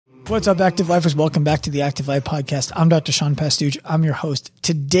What's up, Active Lifers? Welcome back to the Active Life Podcast. I'm Dr. Sean Pastuch. I'm your host.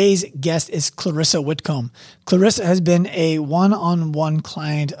 Today's guest is Clarissa Witcomb. Clarissa has been a one-on-one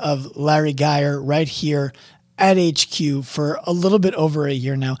client of Larry Gaier right here at HQ for a little bit over a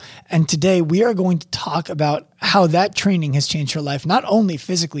year now. And today we are going to talk about how that training has changed her life, not only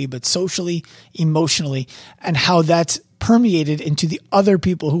physically, but socially, emotionally, and how that's permeated into the other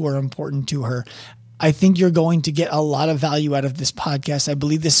people who are important to her. I think you're going to get a lot of value out of this podcast. I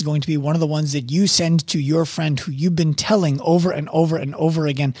believe this is going to be one of the ones that you send to your friend who you've been telling over and over and over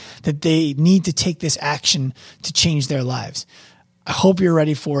again that they need to take this action to change their lives. I hope you're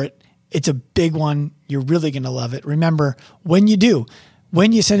ready for it. It's a big one. You're really going to love it. Remember, when you do,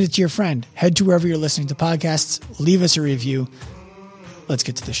 when you send it to your friend, head to wherever you're listening to podcasts, leave us a review. Let's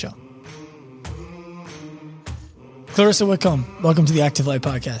get to the show. Clarissa Witcomb, welcome to the Active Life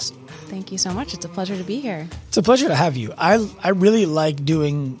Podcast. Thank you so much. It's a pleasure to be here. It's a pleasure to have you. I really like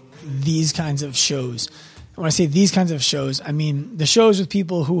doing these kinds of shows. When I say these kinds of shows, I mean the shows with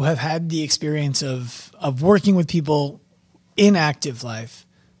people who have had the experience of working with people in active life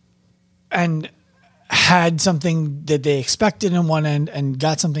and had something that they expected in one end and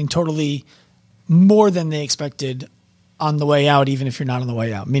got something totally more than they expected on the way out, even if you're not on the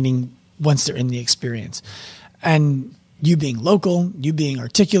way out, meaning once they're in the experience. And you being local, you being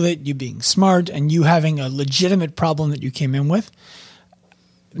articulate, you being smart, and you having a legitimate problem that you came in with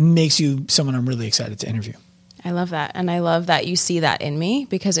makes you someone I'm really excited to interview. I love that. And I love that you see that in me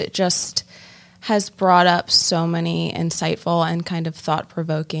because it just has brought up so many insightful and kind of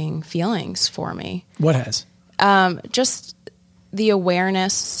thought-provoking feelings for me. What has? Just the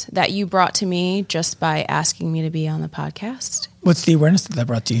awareness that you brought to me just by asking me to be on the podcast. What's the awareness that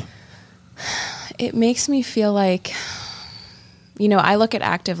brought to you? It makes me feel like, you know, I look at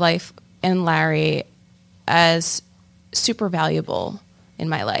Active Life and Larry as super valuable in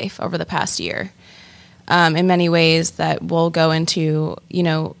my life over the past year. In many ways that we'll go into, you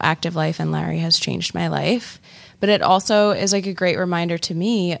know, Active Life and Larry has changed my life. But it also is like a great reminder to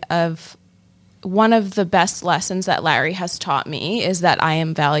me of one of the best lessons that Larry has taught me is that I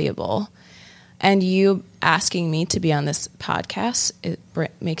am valuable. And you asking me to be on this podcast, it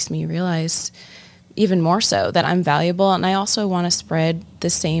makes me realize even more so that I'm valuable. And I also want to spread the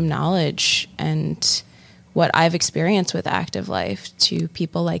same knowledge and what I've experienced with Active Life to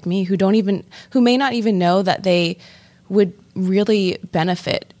people like me who may not even know that they would really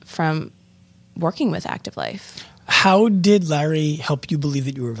benefit from working with Active Life. How did Larry help you believe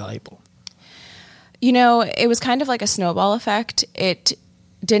that you were valuable? You know, it was kind of like a snowball effect. It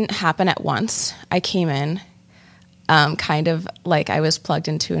didn't happen at once. I came in kind of like I was plugged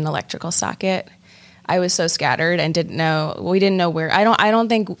into an electrical socket. I was so scattered and we didn't know where. I don't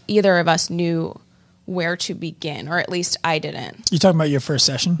think either of us knew where to begin, or at least I didn't. You're talking about your first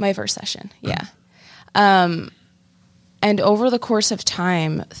session? My first session, yeah. And over the course of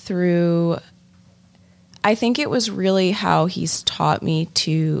time I think it was really how he's taught me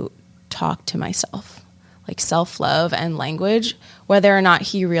to talk to myself, like self-love and language, whether or not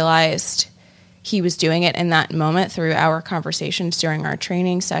he realized he was doing it in that moment through our conversations during our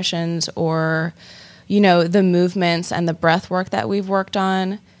training sessions or, you know, the movements and the breath work that we've worked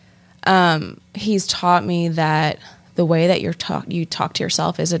on. He's taught me that the way that you talk to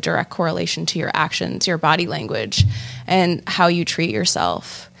yourself is a direct correlation to your actions, your body language, and how you treat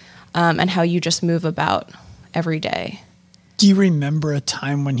yourself, and how you just move about every day. Do you remember a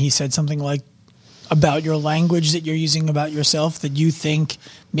time when he said something like about your language that you're using about yourself that you think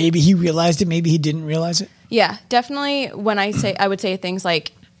maybe he realized it, maybe he didn't realize it? Yeah, definitely. When I would say things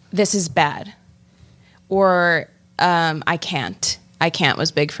like, "This is bad," or "I can't." I can't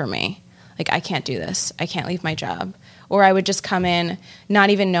was big for me. Like, I can't do this. I can't leave my job. Or I would just come in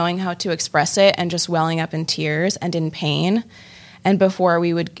not even knowing how to express it and just welling up in tears and in pain. And before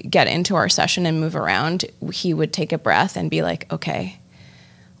we would get into our session and move around, he would take a breath and be like, okay,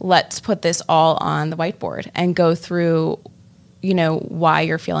 let's put this all on the whiteboard and go through, you know, why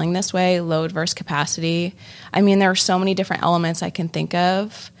you're feeling this way, load versus capacity. I mean, there are so many different elements I can think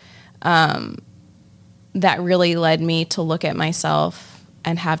of that really led me to look at myself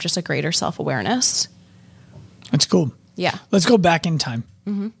and have just a greater self-awareness. That's cool. Yeah. Let's go back in time.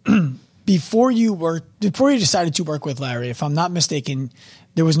 Mm-hmm. Before you decided to work with Larry, if I'm not mistaken,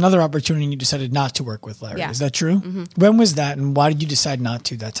 there was another opportunity and you decided not to work with Larry. Yeah. Is that true? Mm-hmm. When was that and why did you decide not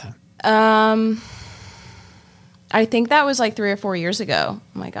to that time? I think that was like 3 or 4 years ago.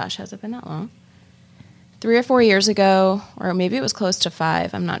 Oh my gosh, has it been that long? 3 or 4 years ago, or maybe it was close to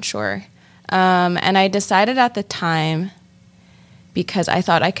 5, I'm not sure. And I decided at the time because I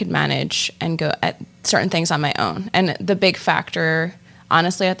thought I could manage and go at certain things on my own. And the big factor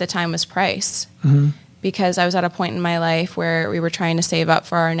honestly at the time was price. Because I was at a point in my life where we were trying to save up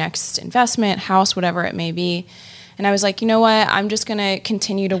for our next investment, house, whatever it may be. And I was like, you know what? I'm just going to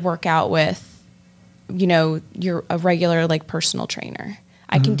continue to work out with, you're a regular like personal trainer.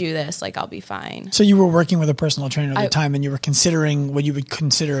 I can do this. Like, I'll be fine. So you were working with a personal trainer at the time, and you were considering what you would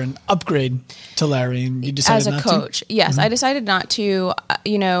consider an upgrade to Larry, and you decided not to? As a coach, yes. I decided not to.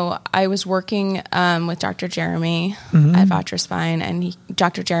 I was working with Dr. Jeremy at Vatra Spine, and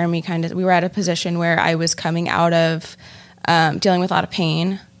Dr. Jeremy we were at a position where I was coming out of dealing with a lot of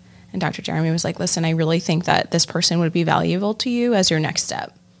pain, and Dr. Jeremy was like, listen, I really think that this person would be valuable to you as your next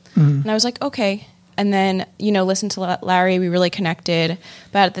step. And I was like, okay. And then, listen to Larry, we really connected.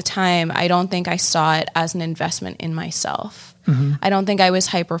 But at the time, I don't think I saw it as an investment in myself. I don't think I was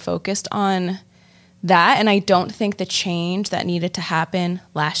hyper-focused on that. And I don't think the change that needed to happen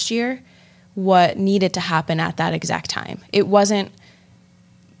last year, what needed to happen at that exact time. It wasn't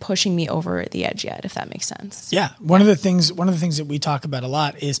pushing me over the edge yet, if that makes sense. Yeah. One of the things that we talk about a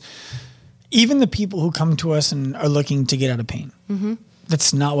lot is even the people who come to us and are looking to get out of pain,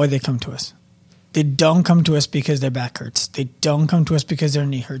 that's not why they come to us. They don't come to us because their back hurts. They don't come to us because their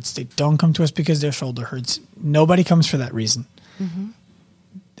knee hurts. They don't come to us because their shoulder hurts. Nobody comes for that reason.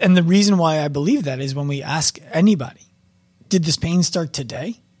 And the reason why I believe that is when we ask anybody, did this pain start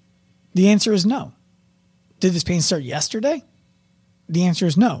today? The answer is no. Did this pain start yesterday? The answer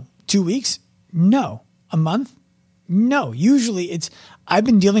is no. 2 weeks? No. A month? No. Usually I've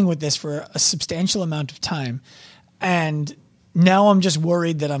been dealing with this for a substantial amount of time, and now I'm just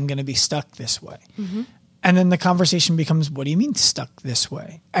worried that I'm going to be stuck this way. And then the conversation becomes, what do you mean stuck this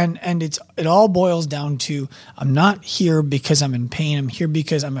way? And it all boils down to, I'm not here because I'm in pain. I'm here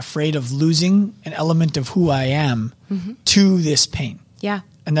because I'm afraid of losing an element of who I am to this pain. Yeah.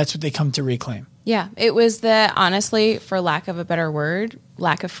 And that's what they come to reclaim. Yeah. It was honestly, for lack of a better word,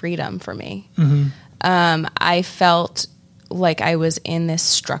 lack of freedom for me. I felt like I was in this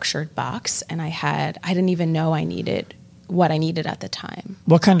structured box, and I didn't even know I needed what I needed at the time.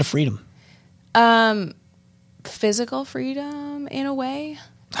 What kind of freedom? Physical freedom, in a way.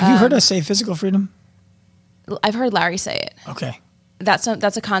 Have you heard us say physical freedom? I've heard Larry say it. Okay. That's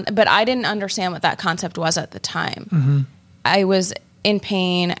but I didn't understand what that concept was at the time. I was in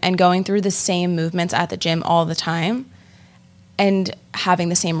pain and going through the same movements at the gym all the time and having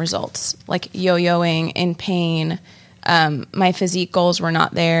the same results, like yo-yoing in pain. My physique goals were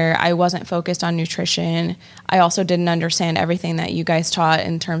not there. I wasn't focused on nutrition. I also didn't understand everything that you guys taught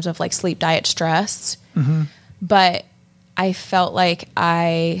in terms of like sleep, diet, stress. But I felt like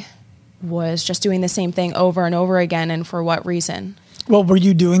I was just doing the same thing over and over again. And for what reason? Well, were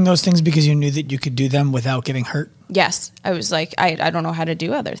you doing those things because you knew that you could do them without getting hurt? Yes. I was like, I don't know how to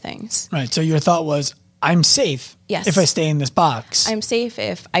do other things. Right. So your thought was, I'm safe if I stay in this box. I'm safe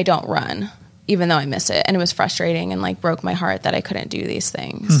if I don't run, even though I miss it. And it was frustrating and like broke my heart that I couldn't do these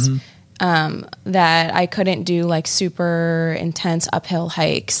things. That I couldn't do like super intense uphill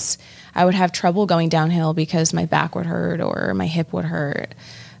hikes. I would have trouble going downhill because my back would hurt or my hip would hurt.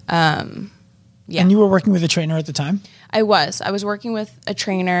 And you were working with a trainer at the time? I was working with a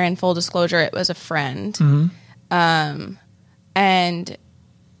trainer, and full disclosure, it was a friend. And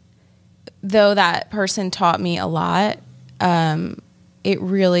though that person taught me a lot, it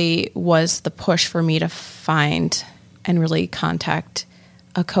really was the push for me to find and really contact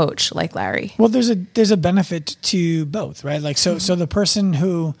a coach like Larry. Well, there's a benefit to both, right? Like, so the person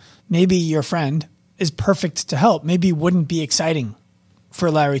who maybe your friend is perfect to help, maybe wouldn't be exciting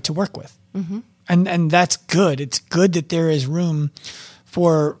for Larry to work with. And that's good. It's good that there is room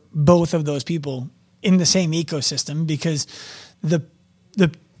for both of those people in the same ecosystem, because the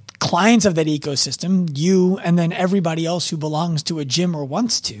clients of that ecosystem, you and then everybody else who belongs to a gym or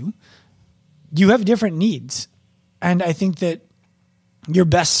wants to, you have different needs. And I think that you're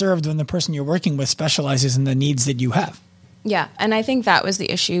best served when the person you're working with specializes in the needs that you have. Yeah. And I think that was the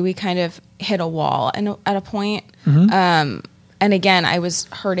issue. We kind of hit a wall at a point. And again, I was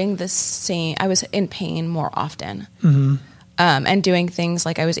hurting I was in pain more often. And doing things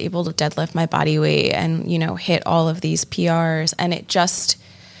like I was able to deadlift my body weight and, hit all of these PRs. And it just,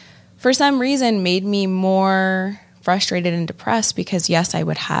 for some reason, made me more frustrated and depressed, because yes, I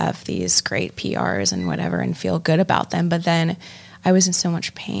would have these great PRs and whatever and feel good about them, but then I was in so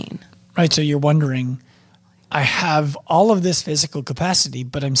much pain. Right. So you're wondering, I have all of this physical capacity,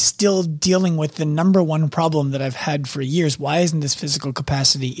 but I'm still dealing with the number one problem that I've had for years. Why isn't this physical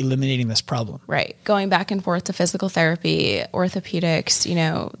capacity eliminating this problem? Right. Going back and forth to physical therapy, orthopedics,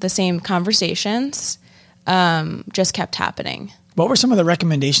 the same conversations just kept happening. What were some of the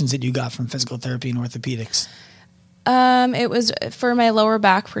recommendations that you got from physical therapy and orthopedics? It was for my lower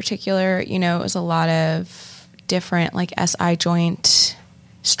back particular, it was a lot of different like SI joint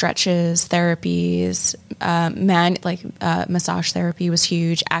stretches, therapies, massage therapy was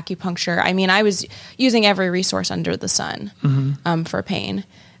huge, acupuncture. I mean, I was using every resource under the sun for pain.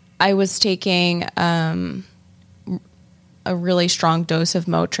 I was taking a really strong dose of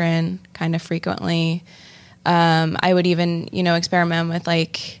Motrin kind of frequently. I would even, experiment with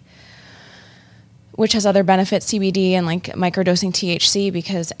which has other benefits, CBD and like microdosing THC,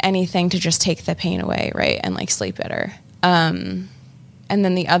 because anything to just take the pain away, right? And like sleep better. And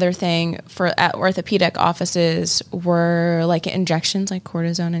then the other thing at orthopedic offices were like injections, like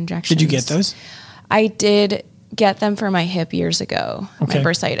cortisone injections. Did you get those? I did get them for my hip years ago, okay. My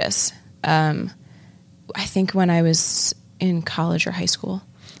bursitis. I think when I was in college or high school.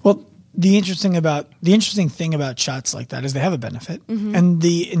 Well, the interesting thing about shots like that is they have a benefit, and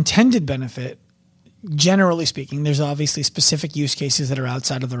the intended benefit, generally speaking, there's obviously specific use cases that are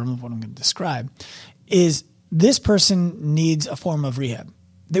outside of the realm of what I'm going to describe, is this person needs a form of rehab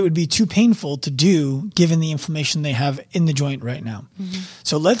that would be too painful to do given the inflammation they have in the joint right now.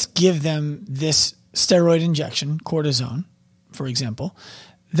 So let's give them this steroid injection, cortisone, for example,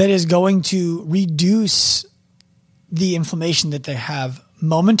 that is going to reduce the inflammation that they have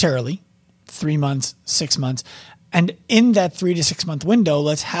momentarily, 3 months, 6 months. And in that 3 to 6 month window,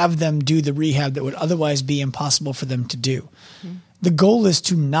 let's have them do the rehab that would otherwise be impossible for them to do. The goal is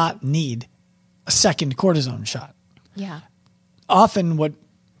to not need a second cortisone shot. Yeah. Often what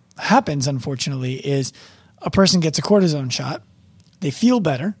happens, unfortunately, is a person gets a cortisone shot. They feel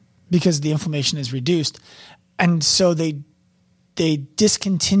better because the inflammation is reduced. And so they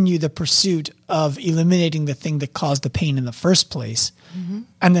discontinue the pursuit of eliminating the thing that caused the pain in the first place.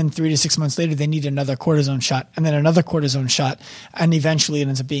 And then 3 to 6 months later, they need another cortisone shot and then another cortisone shot. And eventually it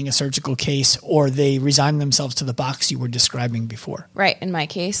ends up being a surgical case, or they resign themselves to the box you were describing before. Right. In my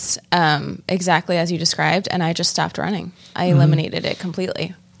case, exactly as you described. And I just stopped running. I eliminated it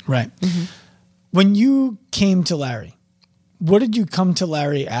completely. Right. When you came to Larry, what did you come to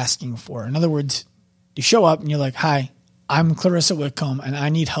Larry asking for? In other words, you show up and you're like, hi, I'm Clarissa Witcomb and I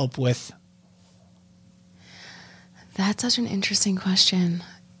need help with. That's such an interesting question.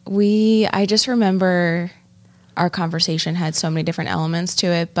 I just remember our conversation had so many different elements to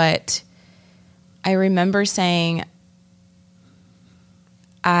it, but I remember saying,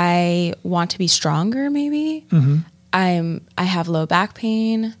 I want to be stronger, maybe. I have low back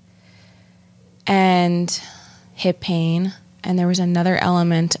pain and hip pain. And there was another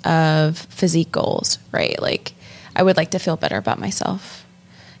element of physique goals, right? Like I would like to feel better about myself.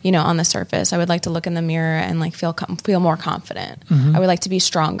 On the surface, I would like to look in the mirror and like feel more confident. I would like to be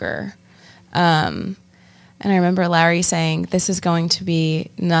stronger. And I remember Larry saying, this is going to be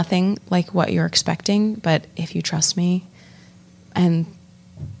nothing like what you're expecting, but if you trust me. And,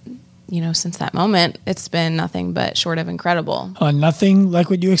 since that moment, it's been nothing but short of incredible. Nothing like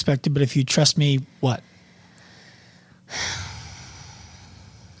what you expected, but if you trust me, what?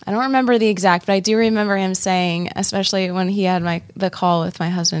 I don't remember the exact, but I do remember him saying, especially when he had the call with my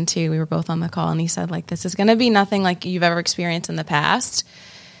husband too, we were both on the call, and he said, like, this is going to be nothing like you've ever experienced in the past,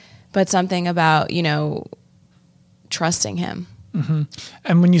 but something about, trusting him.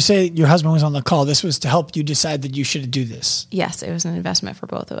 And when you say your husband was on the call, this was to help you decide that you should do this. Yes, it was an investment for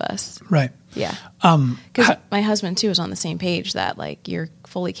both of us. Right. Yeah. Because my husband too was on the same page that like you're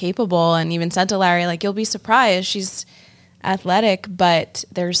fully capable, and even said to Larry, like, you'll be surprised. She's athletic, but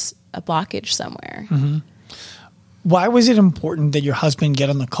there's a blockage somewhere. Why was it important that your husband get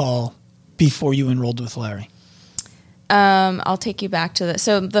on the call before you enrolled with Larry? I'll take you back to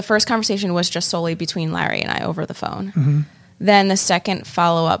so the first conversation was just solely between Larry and I over the phone. Then the second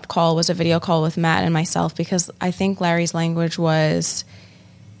follow-up call was a video call with Matt and myself, because I think Larry's language was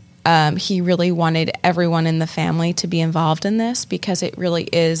he really wanted everyone in the family to be involved in this, because it really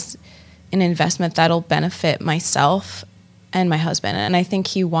is an investment that'll benefit myself and my husband. And I think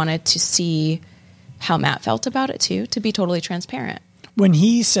he wanted to see how Matt felt about it too, to be totally transparent. When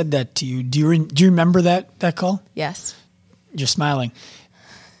he said that to you, do you remember that call? Yes. You're smiling.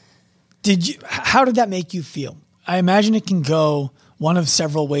 How did that make you feel? I imagine it can go one of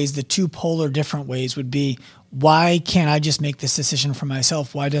several ways. The two polar different ways would be, why can't I just make this decision for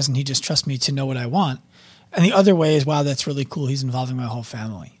myself? Why doesn't he just trust me to know what I want? And the other way is, wow, that's really cool. He's involving my whole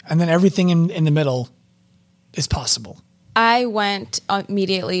family. And then everything in the middle is possible. I went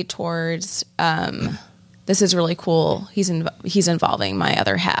immediately towards, this is really cool. He's involving my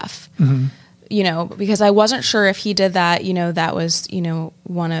other half, because I wasn't sure if he did that, that was,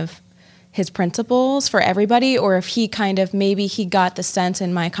 one of his principles for everybody, or if he maybe he got the sense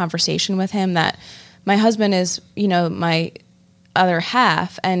in my conversation with him that my husband is, my other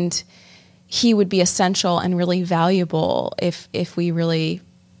half, and he would be essential and really valuable if we really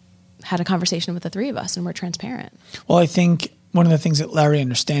had a conversation with the three of us and we're transparent. Well, I think one of the things that Larry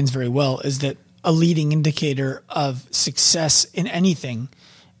understands very well is that a leading indicator of success in anything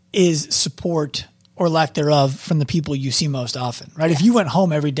is support or lack thereof from the people you see most often, right? Yes. If you went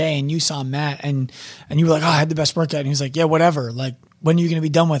home every day and you saw Matt and you were like, oh, I had the best workout. And he was like, yeah, whatever. Like, when are you going to be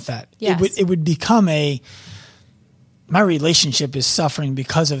done with that? Yes. It would become my relationship is suffering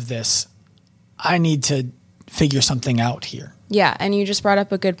because of this. I need to figure something out here. Yeah. And you just brought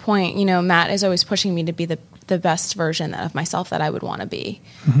up a good point. Matt is always pushing me to be the best version of myself that I would want to be.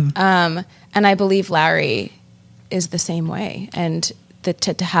 Mm-hmm. And I believe Larry is the same way. And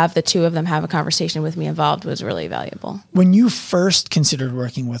to have the two of them have a conversation with me involved was really valuable. When you first considered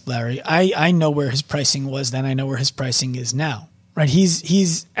working with Larry, I know where his pricing was then. I know where his pricing is now, right?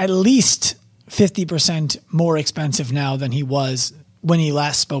 He's at least 50% more expensive now than he was when he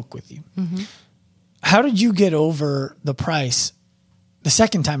last spoke with you. Mm-hmm. How did you get over the price the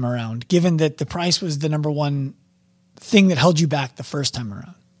second time around, given that the price was the number one thing that held you back the first time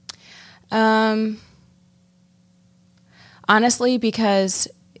around? Honestly, because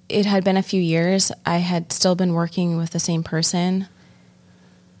it had been a few years, I had still been working with the same person,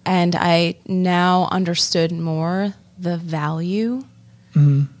 and I now understood more the value.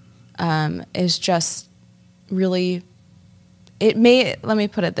 Mm-hmm. Is just really, let me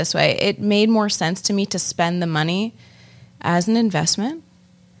put it this way. It made more sense to me to spend the money as an investment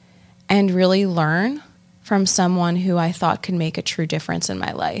and really learn from someone who I thought could make a true difference in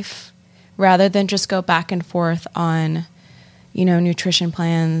my life, rather than just go back and forth on, nutrition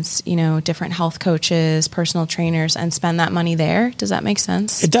plans, different health coaches, personal trainers, and spend that money there. Does that make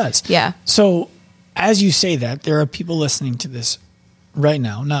sense? It does. Yeah. So as you say that, there are people listening to this right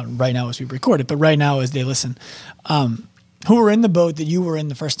now, not right now as we record it, but right now as they listen, who were in the boat that you were in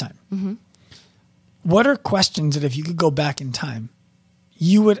the first time. Mm-hmm. What are questions that if you could go back in time,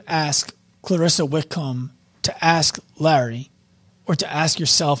 you would ask Clarissa Witcomb to ask Larry, or to ask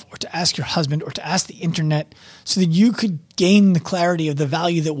yourself, or to ask your husband, or to ask the internet, so that you could gain the clarity of the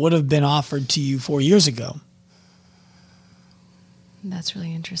value that would have been offered to you 4 years ago? That's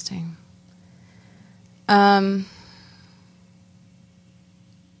really interesting. Can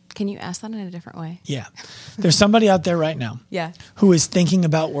you ask that in a different way? Yeah. There's somebody out there right now yeah. who is thinking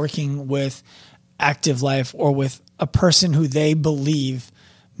about working with Active Life or with a person who they believe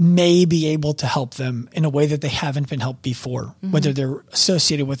may be able to help them in a way that they haven't been helped before, mm-hmm. whether they're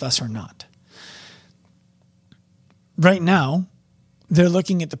associated with us or not. Right now, they're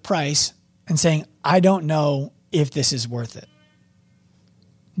looking at the price and saying, I don't know if this is worth it.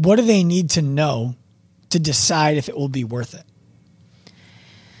 What do they need to know to decide if it will be worth it?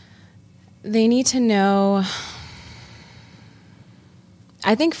 They need to know,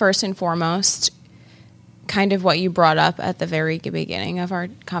 I think first and foremost, kind of what you brought up at the very beginning of our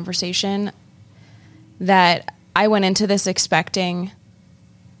conversation, that I went into this expecting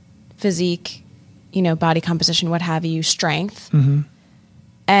physique, body composition, what have you, strength. Mm-hmm.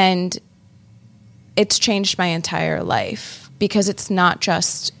 And it's changed my entire life, because it's not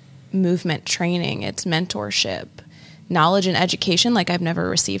just movement training, it's mentorship, knowledge and education like I've never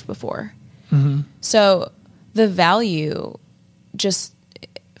received before. Mm-hmm. So the value just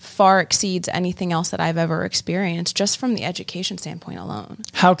far exceeds anything else that I've ever experienced, just from the education standpoint alone.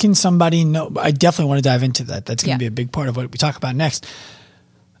 How can somebody know? I definitely want to dive into that. That's going to be a big part of what we talk about next.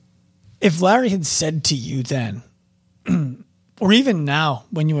 If Larry had said to you then, or even now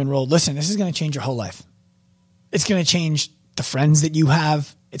when you enrolled, listen, this is going to change your whole life. It's going to change the friends that you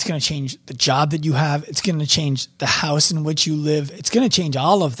have. It's going to change the job that you have. It's going to change the house in which you live. It's going to change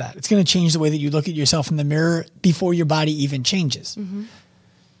all of that. It's going to change the way that you look at yourself in the mirror before your body even changes. Mm-hmm.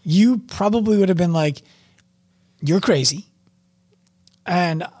 You probably would have been like, you're crazy,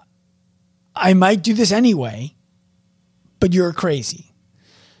 and I might do this anyway, but you're crazy.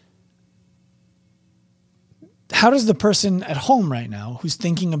 How does the person at home right now who's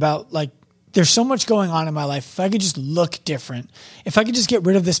thinking about, like, there's so much going on in my life, if I could just look different, if I could just get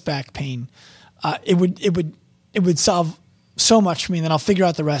rid of this back pain, it would solve so much for me, and then I'll figure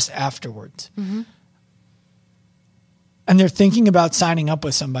out the rest afterwards. Mm-hmm. And they're thinking about signing up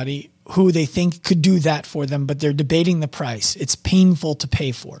with somebody who they think could do that for them, but they're debating the price. It's painful to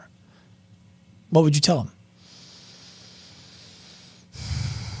pay for. What would you tell them?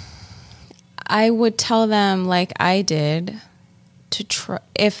 I would tell them, like I did, to try,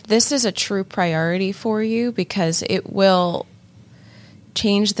 if this is a true priority for you, because it will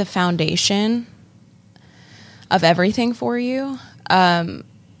change the foundation of everything for you.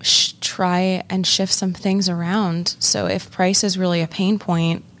 try and shift some things around. So if price is really a pain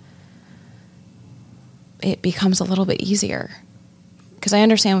point, it becomes a little bit easier. Because I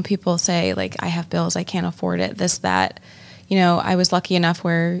understand when people say, like, I have bills, I can't afford it, this, that. You know, I was lucky enough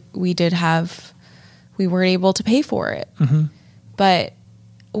where we were able to pay for it. Mm-hmm. But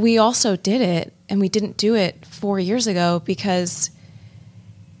we also did it, and we didn't do it 4 years ago because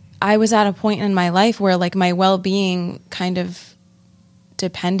I was at a point in my life where, like, my well-being kind of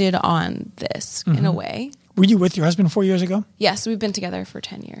depended on this in a way. Were you with your husband 4 years ago? Yes, we've been together for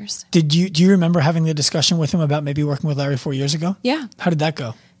 10 years. Do you remember having the discussion with him about maybe working with Larry 4 years ago? Yeah. How did that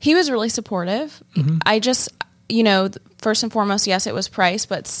go? He was really supportive. Mm-hmm. I just, you know, first and foremost, yes, it was price,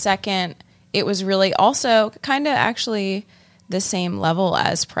 but second, it was really also kind of actually the same level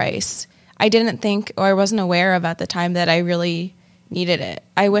as price. I didn't think, or I wasn't aware of at the time that I really needed it.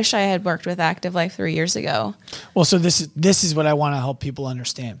 I wish I had worked with Active Life 3 years ago. Well, so this is what I want to help people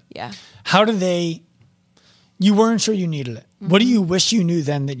understand. Yeah. How do they... You weren't sure you needed it. Mm-hmm. What do you wish you knew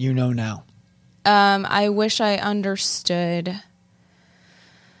then that you know now? I wish I understood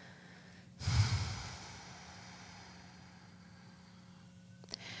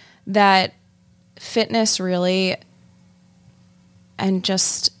that fitness really, and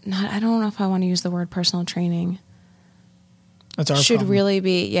just not, I don't know if I want to use the word personal training. That's our should problem. Really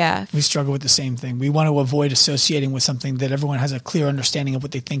be, yeah. We struggle with the same thing. We want to avoid associating with something that everyone has a clear understanding of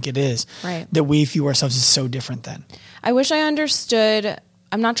what they think it is. Right. That we view ourselves as so different then. I wish I understood,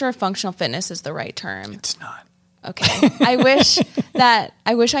 I'm not sure if functional fitness is the right term. It's not. Okay. I wish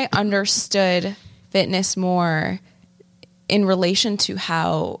I understood fitness more in relation to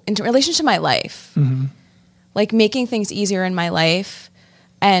my life. Mm-hmm. Like making things easier in my life.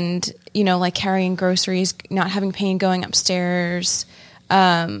 And, you know, like carrying groceries, not having pain going upstairs.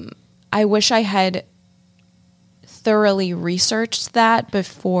 I wish I had thoroughly researched that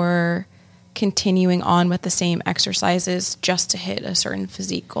before continuing on with the same exercises just to hit a certain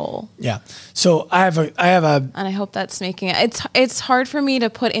physique goal. Yeah. So I have a, and I hope that's making it. It's hard for me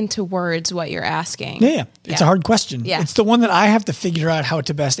to put into words what you're asking. Yeah. It's a hard question. Yeah. It's the one that I have to figure out how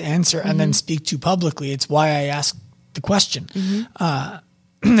to best answer and then speak to publicly. It's why I ask the question. Mm-hmm.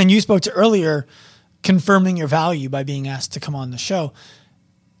 And you spoke to earlier confirming your value by being asked to come on the show.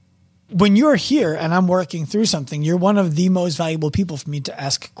 When you're here and I'm working through something, you're one of the most valuable people for me to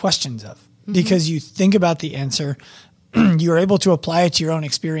ask questions of because you think about the answer, you're able to apply it to your own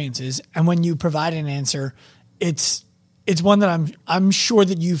experiences. And when you provide an answer, it's one that I'm sure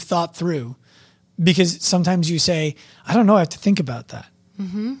that you've thought through because sometimes you say, I don't know, I have to think about that.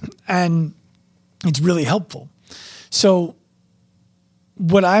 Mm-hmm. And it's really helpful. So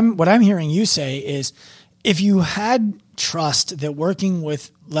what I'm hearing you say is if you had trust that working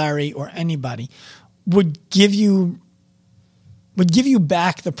with Larry or anybody would give you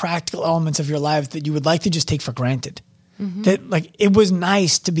back the practical elements of your lives that you would like to just take for granted. Mm-hmm. That like it was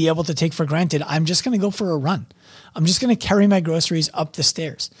nice to be able to take for granted. I'm just going to go for a run. I'm just going to carry my groceries up the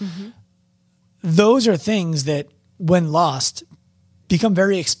stairs. Mm-hmm. Those are things that when lost become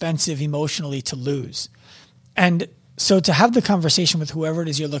very expensive emotionally to lose. And so to have the conversation with whoever it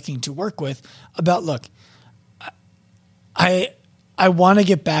is you're looking to work with about, look, I want to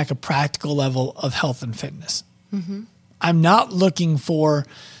get back a practical level of health and fitness. Mm-hmm. I'm not looking for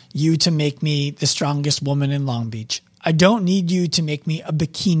you to make me the strongest woman in Long Beach. I don't need you to make me a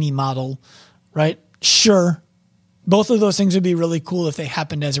bikini model, right? Sure. Both of those things would be really cool if they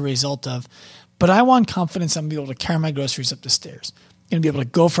happened as a result of, but I want confidence I'm going to be able to carry my groceries up the stairs. I'm going to be able to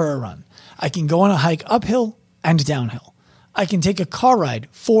go for a run. I can go on a hike uphill and downhill. I can take a car ride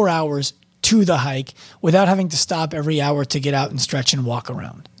 4 hours to the hike without having to stop every hour to get out and stretch and walk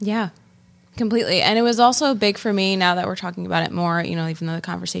around. Yeah, completely. And it was also big for me now that we're talking about it more, you know, even though the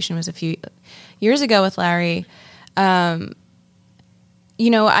conversation was a few years ago with Larry, you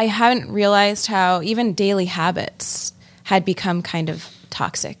know, I hadn't realized how even daily habits had become kind of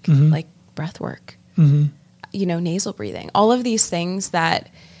toxic, like breath work, you know, nasal breathing, all of these things that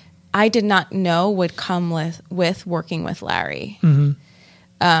I did not know would come with working with Larry.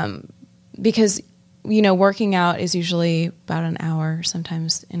 Because, you know, working out is usually about an hour,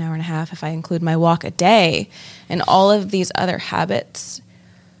 sometimes an hour and a half if I include my walk a day. And all of these other habits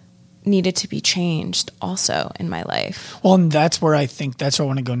needed to be changed also in my life. Well, and that's where I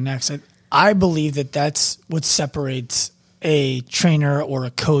want to go next. I believe that that's what separates a trainer or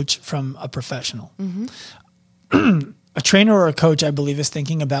a coach from a professional. A trainer or a coach, I believe, is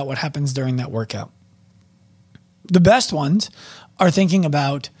thinking about what happens during that workout. The best ones are thinking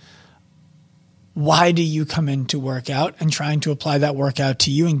about why do you come in to work out and trying to apply that workout to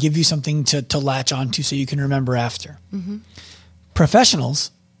you and give you something to latch onto so you can remember after.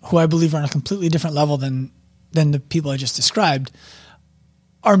 Professionals who I believe are on a completely different level than the people I just described,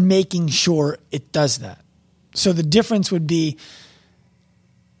 are making sure it does that. So the difference would be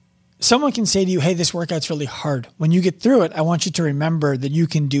someone can say to you, hey, this workout's really hard. When you get through it, I want you to remember that you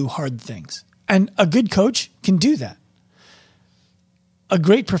can do hard things. And a good coach can do that. A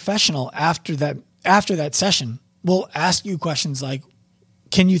great professional after that session will ask you questions like,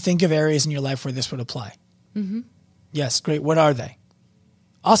 can you think of areas in your life where this would apply? Mm-hmm. Yes, great. What are they?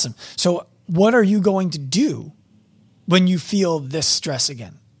 Awesome. So what are you going to do when you feel this stress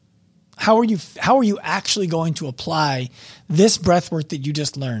again? How are you actually going to apply this breath work that you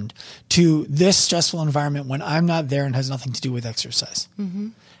just learned to this stressful environment when I'm not there and has nothing to do with exercise? Mm-hmm.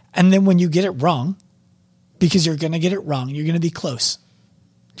 And then when you get it wrong, because you're going to get it wrong, you're going to be close.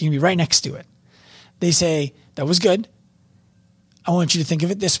 You're going to be right next to it. They say, that was good. I want you to think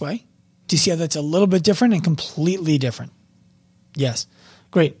of it this way. Do you see how that's a little bit different and completely different? Yes.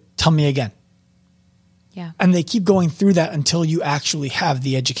 Great. Tell me again. Yeah. And they keep going through that until you actually have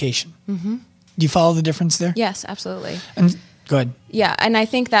the education. Mm-hmm. Do you follow the difference there? Yes, absolutely. And go ahead. Yeah. And I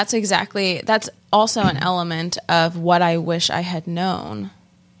think that's also an element of what I wish I had known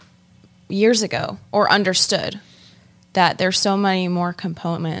years ago or understood, that there's so many more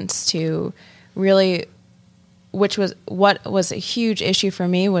components to really, which was what was a huge issue for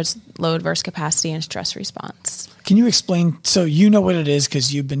me, was load versus capacity and stress response. Can you explain, so you know what it is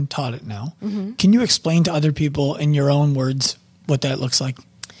because you've been taught it now. Mm-hmm. Can you explain to other people in your own words what that looks like?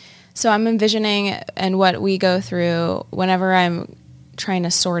 So I'm envisioning, and what we go through whenever I'm trying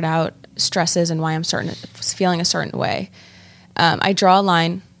to sort out stresses and why I'm feeling a certain way, I draw a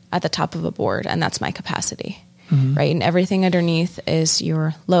line at the top of a board, and that's my capacity. Mm-hmm. Right. And everything underneath is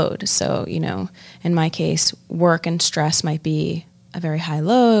your load. So, in my case, work and stress might be a very high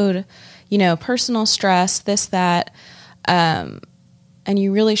load, personal stress, this, that. And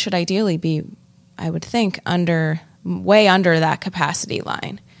you really should ideally be, I would think, way under that capacity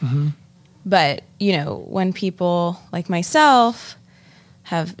line. Mm-hmm. But, when people like myself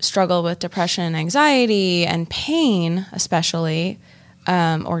have struggled with depression and anxiety and pain, especially,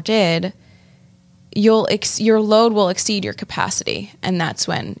 or did, your load will exceed your capacity, and that's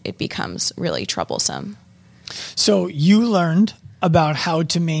when it becomes really troublesome. So you learned about how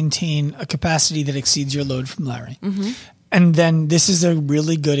to maintain a capacity that exceeds your load from Larry. Mm-hmm. And then this is a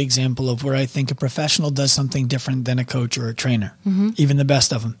really good example of where I think a professional does something different than a coach or a trainer, mm-hmm. even the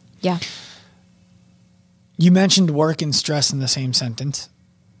best of them. Yeah. You mentioned work and stress in the same sentence.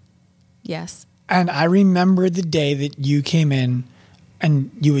 Yes. And I remember the day that you came in and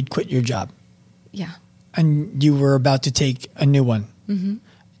you would quit your job. Yeah. And you were about to take a new one. Mm-hmm.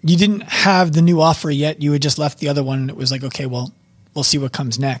 You didn't have the new offer yet. You had just left the other one, and it was like, okay, well, we'll see what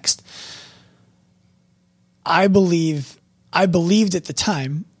comes next. I believed at the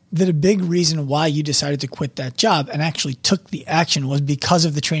time that a big reason why you decided to quit that job and actually took the action was because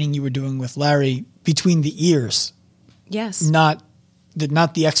of the training you were doing with Larry between the ears. Yes. Not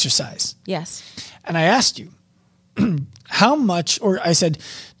the exercise. Yes. And I asked you, how much, or I said,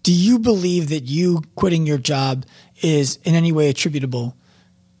 do you believe that you quitting your job is in any way attributable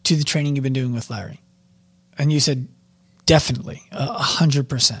to the training you've been doing with Larry? And you said, definitely,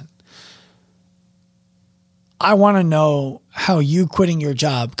 100%. I want to know how you quitting your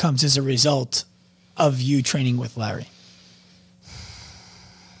job comes as a result of you training with Larry.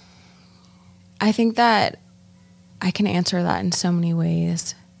 I think that I can answer that in so many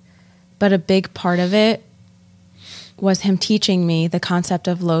ways, but a big part of it was him teaching me the concept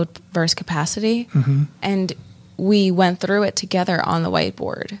of load versus capacity. Mm-hmm. And we went through it together on the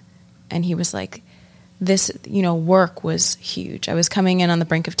whiteboard. And he was like, this, work was huge. I was coming in on the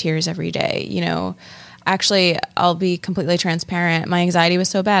brink of tears every day. Actually, I'll be completely transparent. My anxiety was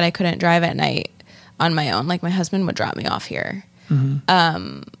so bad I couldn't drive at night on my own. Like, my husband would drop me off here.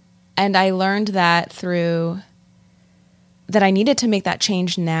 Mm-hmm. And I learned that that I needed to make that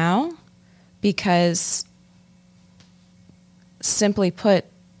change now, because simply put,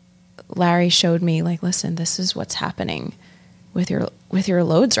 Larry showed me, like, listen, this is what's happening with your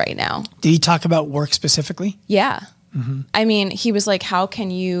loads right now. Did he talk about work specifically? Yeah. Mm-hmm. I mean, he was like, how can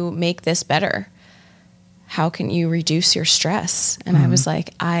you make this better? How can you reduce your stress? And I was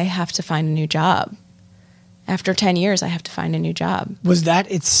like, I have to find a new job. After 10 years, I have to find a new job. Was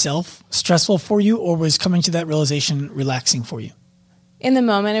that itself stressful for you, or was coming to that realization relaxing for you? In the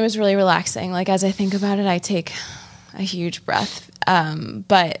moment, it was really relaxing. Like, as I think about it, I take a huge breath.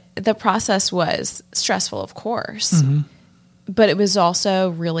 But the process was stressful, of course. Mm-hmm. But it was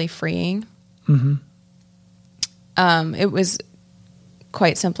also really freeing. Mm-hmm. It was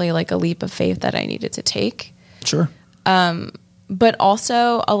quite simply like a leap of faith that I needed to take. Sure. But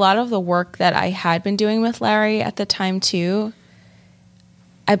also a lot of the work that I had been doing with Larry at the time too,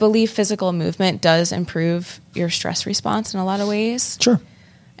 I believe physical movement does improve your stress response in a lot of ways. Sure.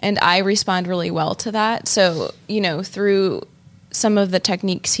 And I respond really well to that. So, through some of the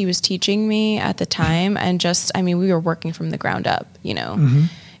techniques he was teaching me at the time, and just, we were working from the ground up,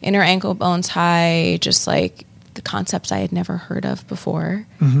 inner ankle bones high, just like the concepts I had never heard of before,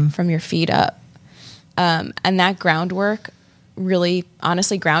 from your feet up. And that groundwork really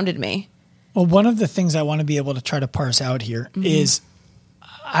honestly grounded me. Well, one of the things I want to be able to try to parse out here is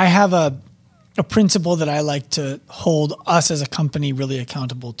I have a principle that I like to hold us as a company really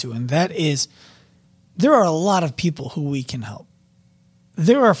accountable to, and that is there are a lot of people who we can help.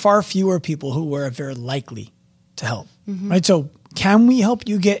 There are far fewer people who are very likely to help, right? So can we help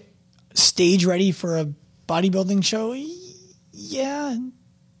you get stage ready for a bodybuilding show? Yeah.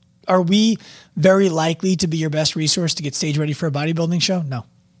 Are we very likely to be your best resource to get stage ready for a bodybuilding show? No.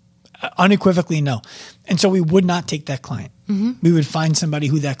 Unequivocally, no. And so we would not take that client. We would find somebody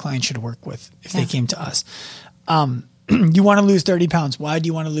who that client should work with if they came to us. You want to lose 30 pounds. Why do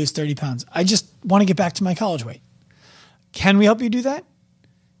you want to lose 30 pounds? I just want to get back to my college weight. Can we help you do that?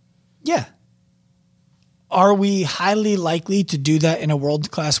 Yeah. Are we highly likely to do that in a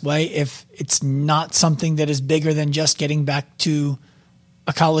world-class way if it's not something that is bigger than just getting back to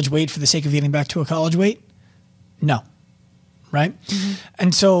a college weight for the sake of getting back to a college weight? No. Right?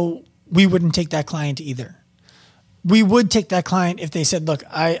 And so we wouldn't take that client either. We would take that client if they said, look,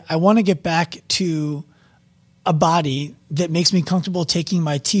 I want to get back to a body that makes me comfortable taking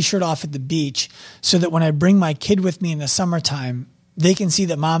my t-shirt off at the beach so that when I bring my kid with me in the summertime, they can see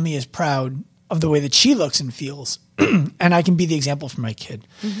that mommy is proud of the way that she looks and feels. And I can be the example for my kid.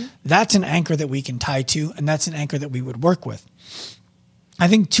 That's an anchor that we can tie to, and that's an anchor that we would work with. I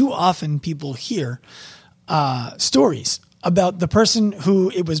think too often people hear stories about the person who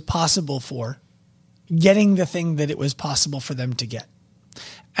it was possible for getting the thing that it was possible for them to get.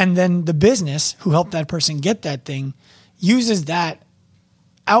 And then the business who helped that person get that thing uses that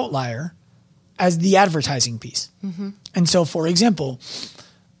outlier as the advertising piece. And so, for example,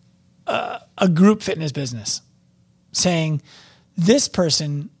 a group fitness business saying this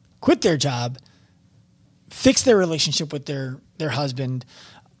person quit their job, fixed their relationship with their husband,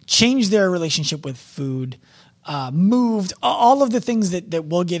 changed their relationship with food, moved, all of the things that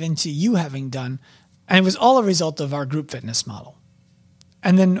we'll get into you having done. And it was all a result of our group fitness model.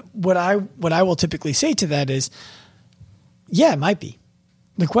 And then what I will typically say to that is, yeah, it might be.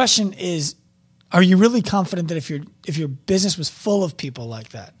 The question is, are you really confident that if your business was full of people like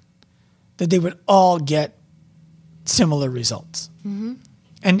that they would all get similar results?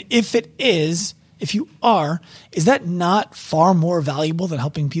 And if it is, if you are, is that not far more valuable than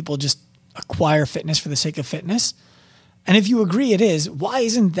helping people just acquire fitness for the sake of fitness? And if you agree it is, why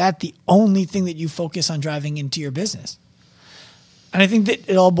isn't that the only thing that you focus on driving into your business? And I think that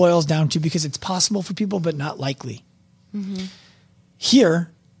it all boils down to because it's possible for people, but not likely.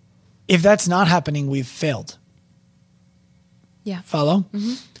 Here, if that's not happening, we've failed. Yeah. Follow?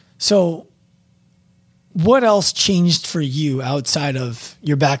 So what else changed for you outside of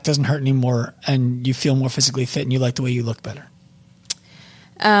your back doesn't hurt anymore and you feel more physically fit and you like the way you look better?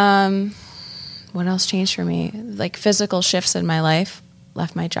 What else changed for me? Like physical shifts in my life.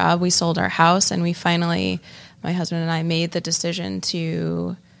 Left my job. We sold our house, and we finally, my husband and I, made the decision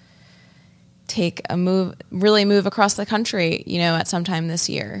to really move across the country, at some time this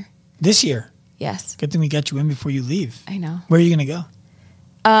year. This year? Yes. Good thing we got you in before you leave. I know. Where are you going to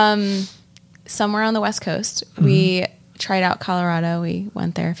go? Somewhere on the West Coast. We tried out Colorado. We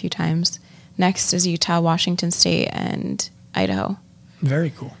went there a few times. Next is Utah, Washington State, and Idaho.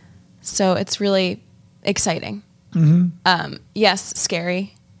 Very cool. So it's really exciting. Yes,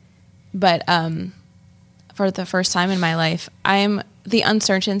 scary. But for the first time in my life, the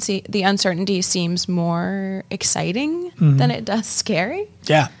uncertainty seems more exciting than it does scary.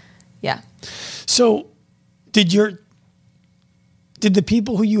 Yeah. Yeah. So did the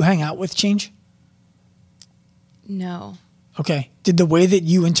people who you hang out with change? No. Okay. Did the way that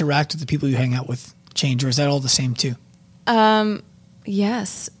you interact with the people you hang out with change, or is that all the same too?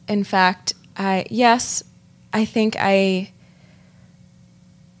 Yes. In fact, I think I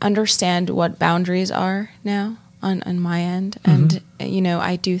understand what boundaries are now on my end. And,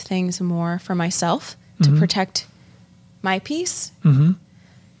 I do things more for myself to protect my peace.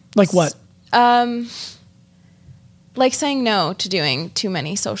 Like what? Like saying no to doing too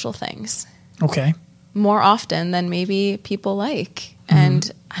many social things. Okay. More often than maybe people like.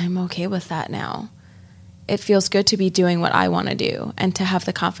 And I'm okay with that now. It feels good to be doing what I want to do and to have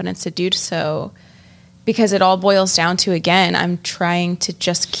the confidence to do so because it all boils down to, again, I'm trying to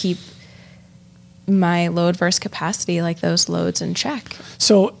just keep my load versus capacity, like those loads, in check.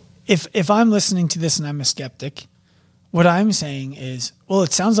 So if I'm listening to this and I'm a skeptic, what I'm saying is, well,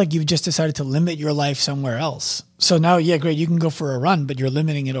 it sounds like you've just decided to limit your life somewhere else. So now, yeah, great, you can go for a run, but you're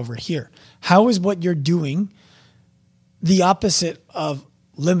limiting it over here. How is what you're doing the opposite of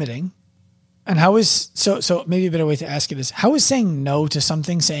limiting? And how is, so maybe a better way to ask it is, how is saying no to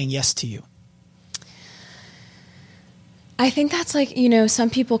something saying yes to you? I think that's like, some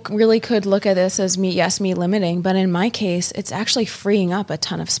people really could look at this as me limiting, but in my case, it's actually freeing up a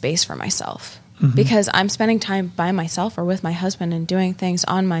ton of space for myself. Because I'm spending time by myself or with my husband and doing things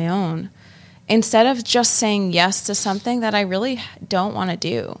on my own instead of just saying yes to something that I really don't want to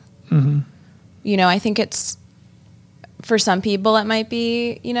do. I think it's, for some people, it might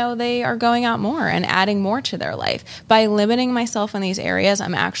be, they are going out more and adding more to their life. By limiting myself in these areas,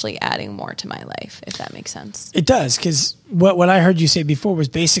 I'm actually adding more to my life, if that makes sense. It does, because what I heard you say before was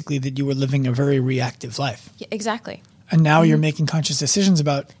basically that you were living a very reactive life. Yeah, exactly. And now you're making conscious decisions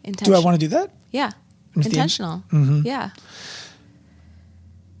about, do I want to do that? Yeah. Intentional. Yeah.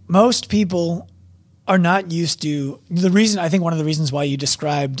 Most people are not used to I think one of the reasons why you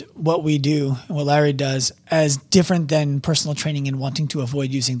described what we do and what Larry does as different than personal training and wanting to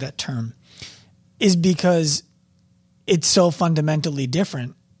avoid using that term is because it's so fundamentally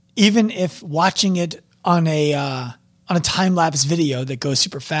different. Even if watching it on a time-lapse video that goes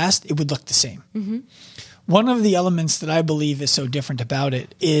super fast, it would look the same. One of the elements that I believe is so different about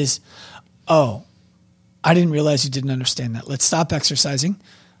it is, I didn't realize you didn't understand that. Let's stop exercising.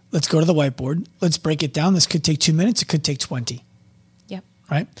 Let's go to the whiteboard. Let's break it down. This could take 2 minutes. It could take 20. Yep.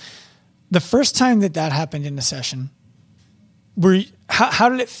 Right? The first time that happened in a session, how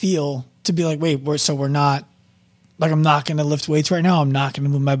did it feel to be like, wait, we're not, like, I'm not going to lift weights right now. I'm not going to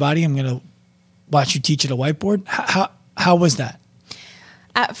move my body. I'm going to watch you teach at a whiteboard. How was that?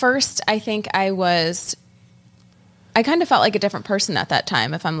 At first, I think I kind of felt like a different person at that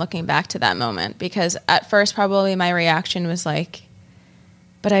time, if I'm looking back to that moment, because at first probably my reaction was like,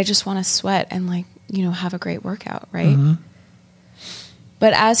 but I just want to sweat and have a great workout. Right.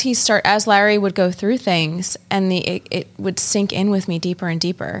 But as Larry would go through things and it would sink in with me deeper and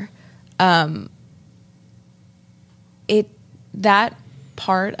deeper. That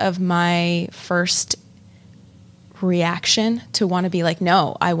part of my first reaction to want to be like,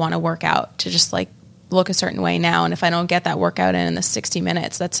 no, I want to work out, to just look a certain way now. And if I don't get that workout in the 60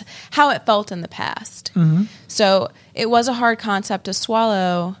 minutes, that's how it felt in the past. So it was a hard concept to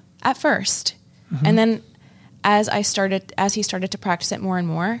swallow at first. And then as he started to practice it more and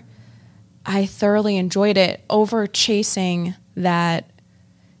more, I thoroughly enjoyed it over chasing that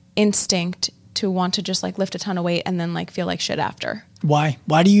instinct to want to just lift a ton of weight and then feel like shit after. Why?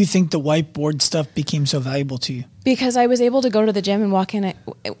 Why do you think the whiteboard stuff became so valuable to you? Because I was able to go to the gym and walk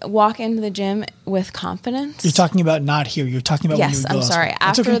into the gym with confidence. You're talking about not here. You're talking about when you would go sorry.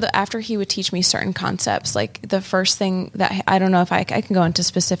 After he would teach me certain concepts, the first thing that I don't know if I can go into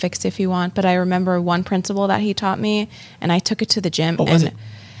specifics if you want, but I remember one principle that he taught me, and I took it to the gym. What was it?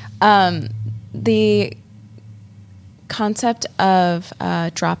 The concept of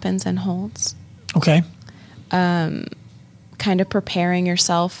drop-ins and holds. Okay. Kind of preparing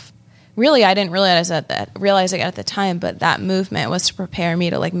yourself. Really, I didn't realize it at the time, but that movement was to prepare me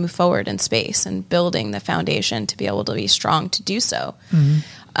to move forward in space and building the foundation to be able to be strong to do so.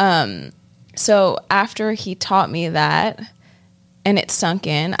 So after he taught me that and it sunk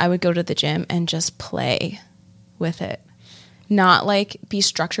in, I would go to the gym and just play with it. Not be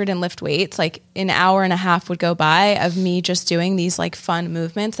structured and lift weights. An hour and a half would go by of me just doing these fun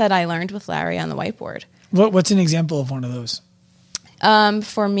movements that I learned with Larry on the whiteboard. What's an example of one of those?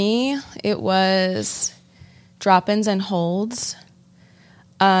 For me, it was drop-ins and holds.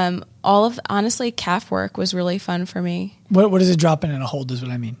 Honestly, calf work was really fun for me. What is a drop-in and a hold is what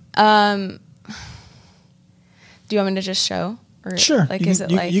I mean. Do you want me to just show? Or sure.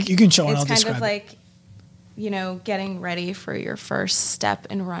 You can show and I'll describe it. It's kind of getting ready for your first step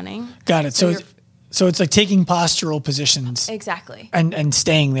in running. Got it. So it's taking postural positions. Exactly. And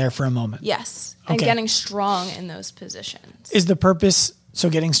staying there for a moment. Yes. Okay. And getting strong in those positions. Is the purpose,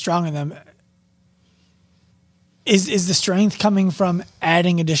 getting strong in them, is the strength coming from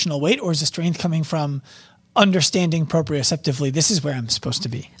adding additional weight, or is the strength coming from understanding proprioceptively, this is where I'm supposed to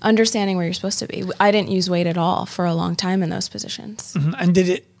be? Understanding where you're supposed to be. I didn't use weight at all for a long time in those positions. Mm-hmm.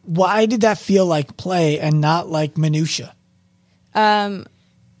 And why did that feel like play and not like minutia?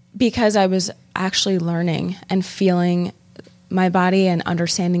 Because I was actually learning and feeling my body and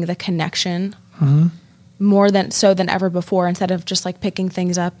understanding the connection more than ever before, instead of just like picking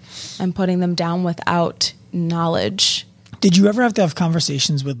things up and putting them down without knowledge. Did you ever have to have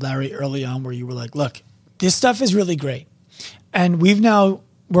conversations with Larry early on where you were like, look, this stuff is really great, and we've now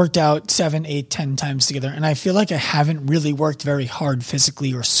worked out 7, 8, 10 times together, and I feel like I haven't really worked very hard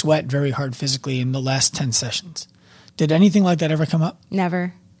physically or sweat very hard physically in the last 10 sessions. Did anything like that ever come up?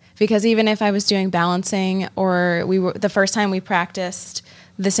 Never. Because even if I was doing balancing, or the first time we practiced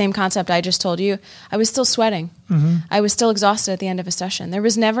the same concept I just told you, I was still sweating. Mm-hmm. I was still exhausted at the end of a session. There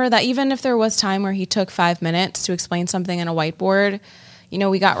was never that, even if there was time where he took 5 minutes to explain something on a whiteboard,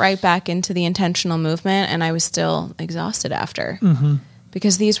 we got right back into the intentional movement, and I was still exhausted after. Mm-hmm.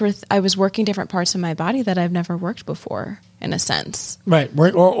 Because I was working different parts of my body that I've never worked before, in a sense. Right.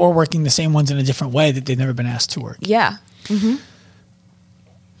 Or working the same ones in a different way that they've never been asked to work. Yeah. Mm-hmm.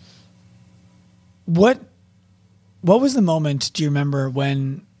 What was the moment, do you remember,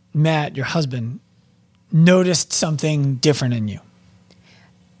 when Matt, your husband, noticed something different in you?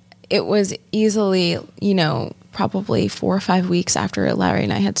 It was easily, probably 4 or 5 weeks after Larry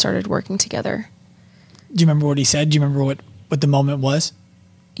and I had started working together. Do you remember what he said? Do you remember what the moment was?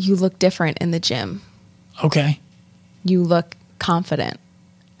 You look different in the gym. Okay. You look confident.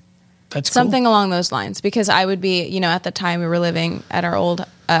 That's cool. Something along those lines. Because I would be, at the time we were living at our old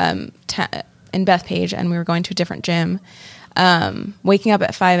in Bethpage, and we were going to a different gym. Waking up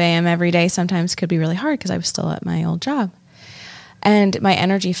at 5 a.m. every day sometimes could be really hard because I was still at my old job. And my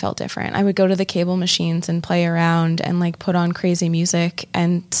energy felt different. I would go to the cable machines and play around and like put on crazy music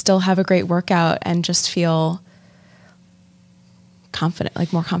and still have a great workout and just feel confident,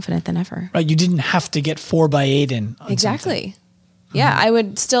 like more confident than ever. Right. You didn't have to get 4x8 in. Exactly. Something. Yeah, I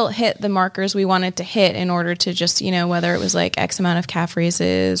would still hit the markers we wanted to hit in order to just, whether it was like X amount of calf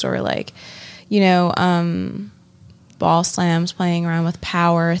raises or like, ball slams, playing around with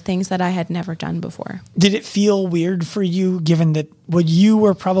power, things that I had never done before. Did it feel weird for you, given that what you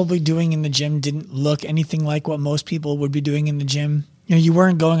were probably doing in the gym didn't look anything like what most people would be doing in the gym? You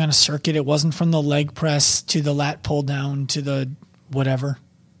weren't going on a circuit. It wasn't from the leg press to the lat pull down to the whatever.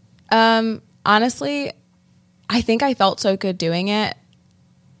 Honestly, I think I felt so good doing it.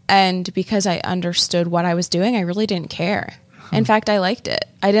 And because I understood what I was doing, I really didn't care. In fact, I liked it.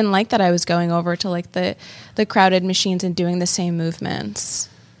 I didn't like that I was going over to like the crowded machines and doing the same movements.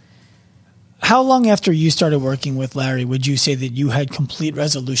 How long after you started working with Larry would you say that you had complete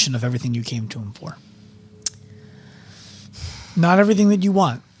resolution of everything you came to him for? Not everything that you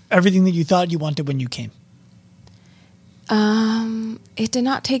want, everything that you thought you wanted when you came. It did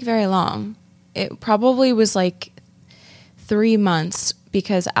not take very long. It probably was like 3 months,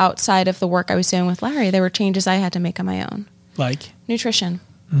 because outside of the work I was doing with Larry, there were changes I had to make on my own. Like? Nutrition.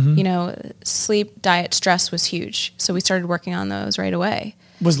 Mm-hmm. Sleep, diet, stress was huge. So we started working on those right away.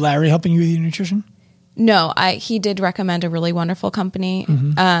 Was Larry helping you with your nutrition? No, he did recommend a really wonderful company.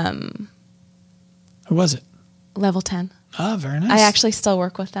 Mm-hmm. Who was it? Level 10. Ah, very nice. I actually still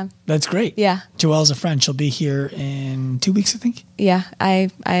work with them. That's great. Yeah. Joelle's a friend. She'll be here in 2 weeks, I think. Yeah, I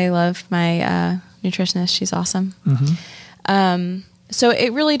love my nutritionist. She's awesome. Mm-hmm. So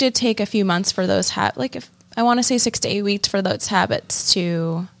it really did take a few months for those I want to say 6 to 8 weeks for those habits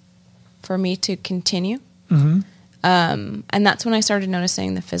for me to continue. Mm-hmm. And that's when I started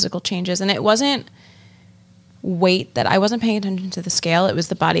noticing the physical changes. And it wasn't weight that I wasn't paying attention to the scale. It was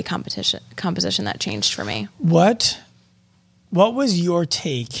the body composition that changed for me. What was your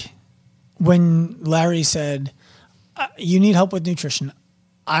take when Larry said, you need help with nutrition?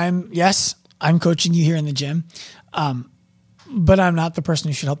 I'm coaching you here in the gym. But I'm not the person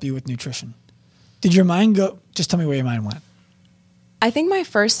who should help you with nutrition. Did your mind go, just tell me where your mind went? I think my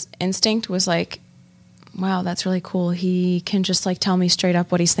first instinct was like, wow, that's really cool. He can just like tell me straight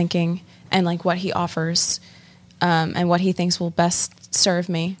up what he's thinking and like what he offers, and what he thinks will best serve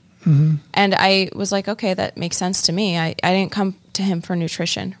me. Mm-hmm. And I was like, okay, that makes sense to me. I didn't come to him for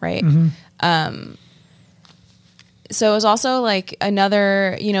nutrition, right? Mm-hmm. So it was also like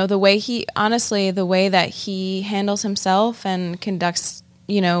another, the way that he handles himself and conducts,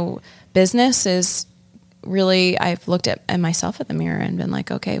 business is really, I've looked at myself at the mirror and been like,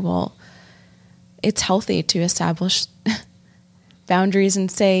 okay, well, it's healthy to establish boundaries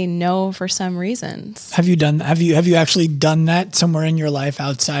and say no for some reasons. Have you actually done that somewhere in your life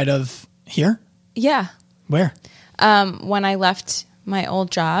outside of here? Yeah. Where? When I left my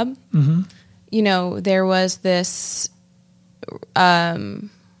old job, mm-hmm. There was this,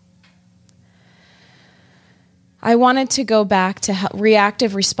 I wanted to go back to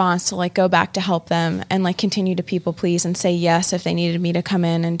reactive response to like go back to help them and like continue to people please and say yes if they needed me to come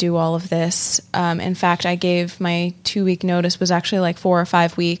in and do all of this. In fact, I gave my 2-week notice was actually like 4 or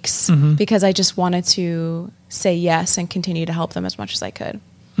 5 weeks because I just wanted to say yes and continue to help them as much as I could.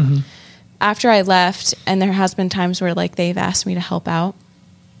 After I left, and there has been times where like they've asked me to help out,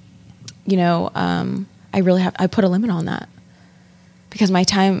 you know, I put a limit on that because my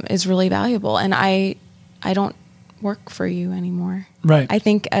time is really valuable and I don't work for you anymore. Right. I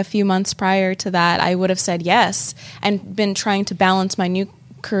think a few months prior to that, I would have said yes and been trying to balance my new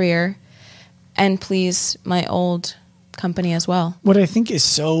career and please my old company as well. What I think is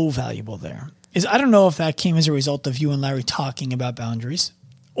so valuable there is I don't know if that came as a result of you and Larry talking about boundaries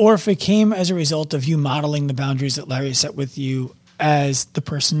or if it came as a result of you modeling the boundaries that Larry set with you as the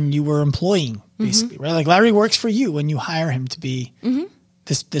person you were employing, basically, right? Like Larry works for you when you hire him to be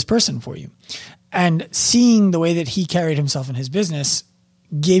this person for you. And seeing the way that he carried himself in his business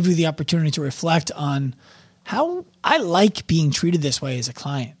gave you the opportunity to reflect on how I like being treated this way as a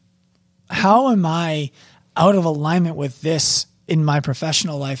client. How am I out of alignment with this in my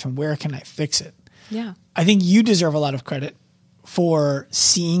professional life and where can I fix it? Yeah. I think you deserve a lot of credit for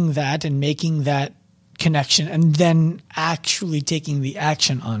seeing that and making that connection and then actually taking the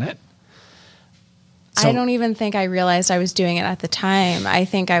action on it. So, I don't even think I realized I was doing it at the time. I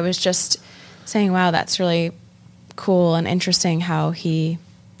think I was just saying, wow, that's really cool and interesting how he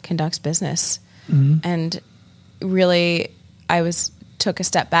conducts business. And really, took a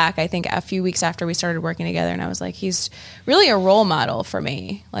step back, I think a few weeks after we started working together, and I was like, he's really a role model for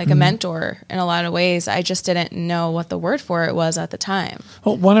me, like a mentor in a lot of ways. I just didn't know what the word for it was at the time.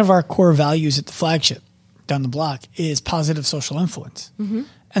 Well, one of our core values at the flagship down the block is positive social influence.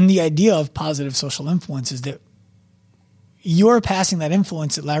 And the idea of positive social influence is that you're passing that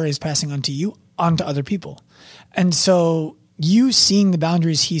influence that Larry is passing on to you onto other people. And so you seeing the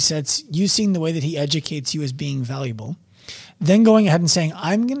boundaries he sets, you seeing the way that he educates you as being valuable, then going ahead and saying,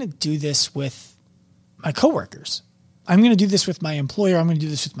 I'm going to do this with my coworkers. I'm going to do this with my employer. I'm going to do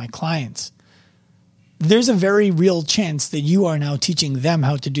this with my clients. There's a very real chance that you are now teaching them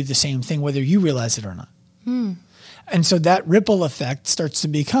how to do the same thing, whether you realize it or not. And so that ripple effect starts to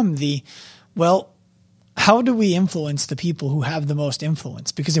become well, how do we influence the people who have the most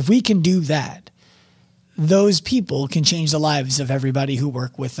influence? Because if we can do that, those people can change the lives of everybody who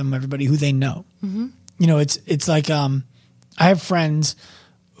work with them, everybody who they know. You know, it's like I have friends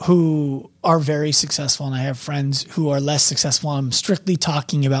who are very successful and I have friends who are less successful. I'm strictly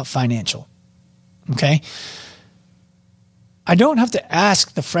talking about financial. Okay. I don't have to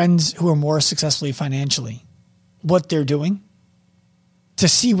ask the friends who are more successfully financially what they're doing to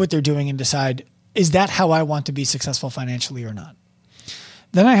see what they're doing and decide, is that how I want to be successful financially or not?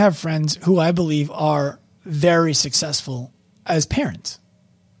 Then I have friends who I believe are very successful as parents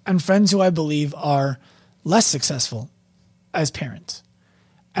and friends who I believe are less successful as parents.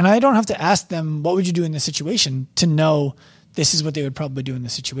 And I don't have to ask them, what would you do in this situation, to know this is what they would probably do in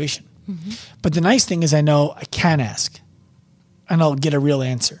this situation. But the nice thing is I know I can ask and I'll get a real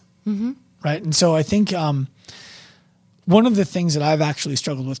answer. Right. And so I think one of the things that I've actually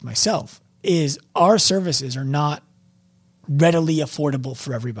struggled with myself is our services are not readily affordable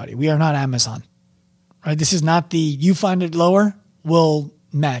for everybody. We are not Amazon, right? This is not you find it lower, we'll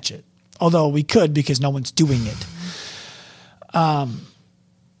match it. Although we could because no one's doing it.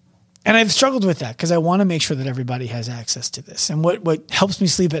 And I've struggled with that because I want to make sure that everybody has access to this. And what helps me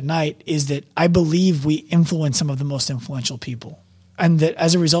sleep at night is that I believe we influence some of the most influential people. And that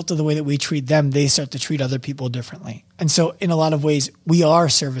as a result of the way that we treat them, they start to treat other people differently. And so in a lot of ways, we are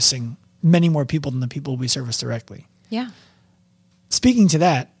servicing many more people than the people we service directly. Yeah. Speaking to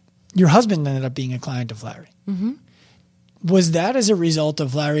that, your husband ended up being a client of Larry. Was that as a result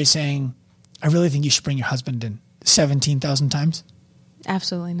of Larry saying, I really think you should bring your husband in 17,000 times?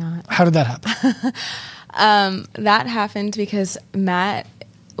 Absolutely not. How did that happen? That happened because Matt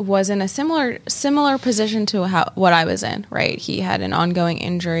was in a similar position to what I was in, right? He had an ongoing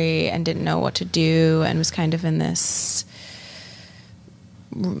injury and didn't know what to do and was kind of in this,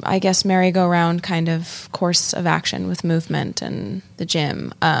 I guess, merry-go-round kind of course of action with movement and the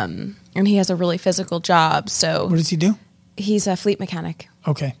gym. And he has a really physical job. So what does he do? He's a fleet mechanic.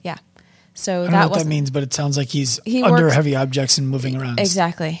 Okay. Yeah. So I don't know what that means, but it sounds like he's under heavy objects and moving around.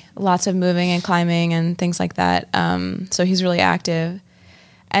 Exactly. Lots of moving and climbing and things like that. So he's really active.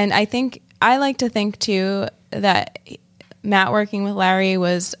 And I like to think too that Matt working with Larry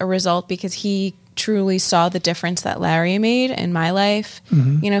was a result because he truly saw the difference that Larry made in my life,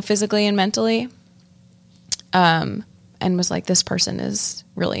 physically and mentally. And was like, this person is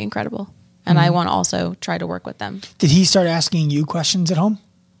really incredible. and I want to also try to work with them. Did he start asking you questions at home?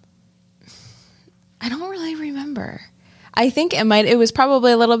 I don't really remember. I think it was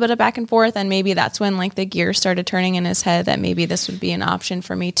probably a little bit of back and forth, and maybe that's when like the gears started turning in his head that maybe this would be an option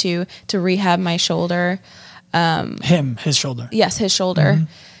for me to rehab my shoulder. His shoulder. Yes, his shoulder.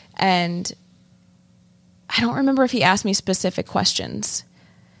 And I don't remember if he asked me specific questions,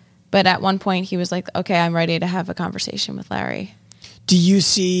 but at one point he was like, okay, I'm ready to have a conversation with Larry. Do you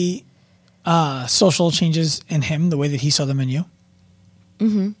see social changes in him the way that he saw them in you?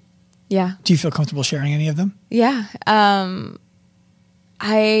 Mm-hmm. Yeah. Do you feel comfortable sharing any of them? Yeah.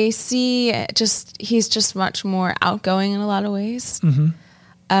 I see he's just much more outgoing in a lot of ways.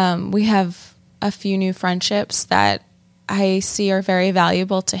 We have a few new friendships that I see are very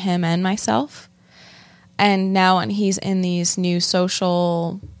valuable to him and myself. And now when he's in these new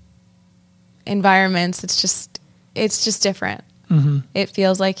social environments, it's just different. It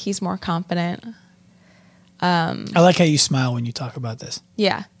feels like he's more confident. I like how you smile when you talk about this.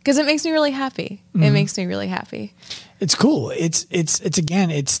 Yeah, because it makes me really happy. It makes me really happy. It's cool. That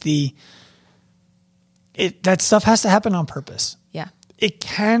stuff has to happen on purpose. Yeah. It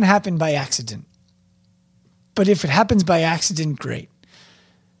can happen by accident. But if it happens by accident, great.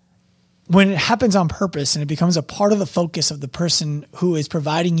 When it happens on purpose and it becomes a part of the focus of the person who is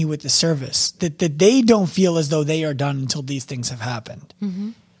providing you with the service, that they don't feel as though they are done until these things have happened.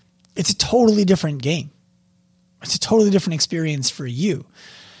 It's a totally different game. It's a totally different experience for you.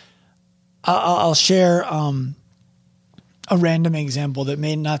 I'll share a random example that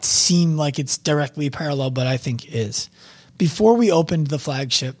may not seem like it's directly parallel, but I think is. Before we opened the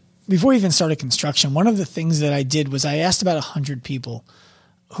flagship, before we even started construction, one of the things that I did was I asked about 100 people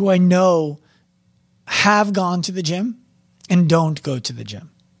who I know have gone to the gym and don't go to the gym.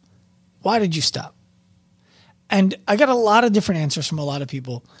 Why did you stop? And I got a lot of different answers from a lot of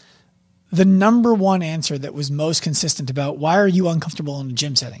people. The number one answer that was most consistent about why are you uncomfortable in a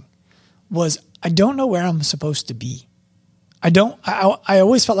gym setting was, I don't know where I'm supposed to be. I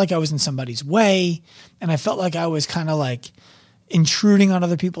always felt like I was in somebody's way, and I felt like I was kind of like intruding on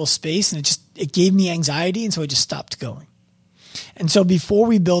other people's space, and it gave me anxiety, and so I just stopped going. And so before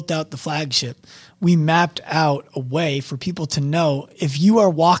we built out the flagship, we mapped out a way for people to know if you are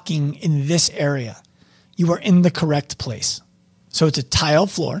walking in this area, you are in the correct place. So it's a tile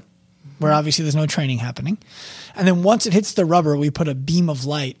floor, where obviously there's no training happening. And then once it hits the rubber, we put a beam of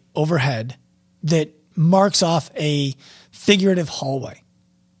light overhead that marks off a figurative hallway.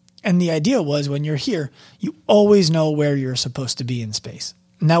 And the idea was when you're here, you always know where you're supposed to be in space.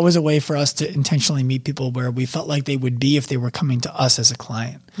 And that was a way for us to intentionally meet people where we felt like they would be if they were coming to us as a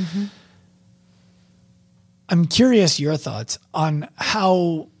client. I'm curious your thoughts on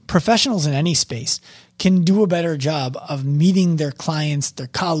how professionals in any space can do a better job of meeting their clients, their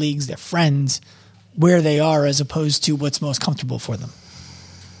colleagues, their friends, where they are as opposed to what's most comfortable for them.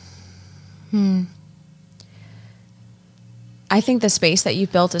 I think the space that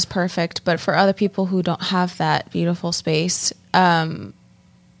you've built is perfect, but for other people who don't have that beautiful space, the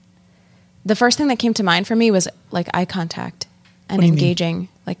first thing that came to mind for me was like eye contact and engaging.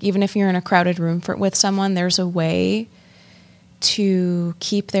 Like even if you're in a crowded room with someone, there's a way to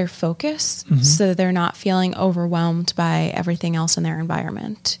keep their focus so they're not feeling overwhelmed by everything else in their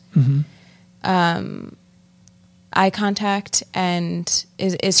environment. Eye contact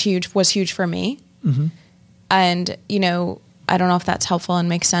was huge for me. And, I don't know if that's helpful and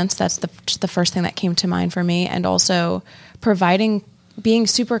makes sense. That's just the first thing that came to mind for me. And also being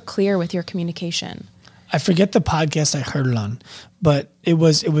super clear with your communication. I forget the podcast I heard it on, but it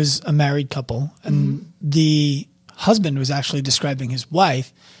was a married couple, and the husband was actually describing his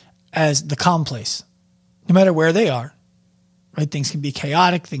wife as the calm place. No matter where they are, right? Things can be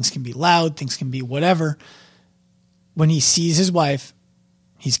chaotic, things can be loud, things can be whatever. When he sees his wife,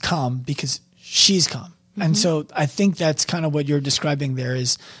 he's calm because she's calm. And so I think that's kind of what you're describing there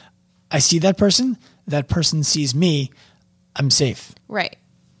is I see that person sees me, I'm safe. Right.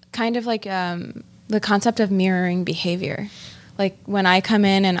 Kind of like the concept of mirroring behavior. Like when I come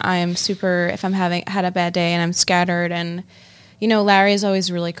in and I'm if I'm had a bad day and I'm scattered and, Larry is always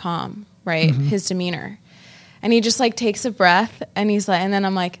really calm, right? His demeanor. And he just like takes a breath and he's like, and then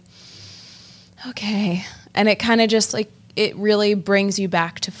I'm like, okay. And it kind of just like, it really brings you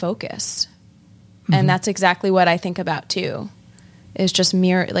back to focus. And that's exactly what I think about too, is just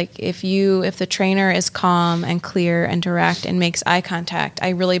mirror. Like if the trainer is calm and clear and direct and makes eye contact, I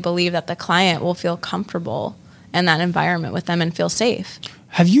really believe that the client will feel comfortable in that environment with them and feel safe.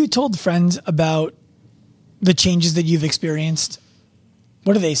 Have you told friends about the changes that you've experienced?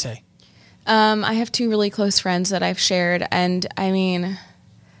 What do they say? I have two really close friends that I've shared, and I mean,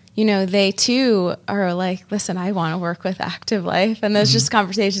 they too are like, listen, I want to work with Active Life. And there's just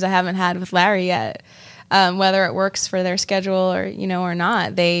conversations I haven't had with Larry yet, whether it works for their schedule or, or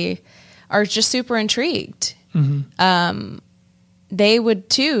not. They are just super intrigued. They would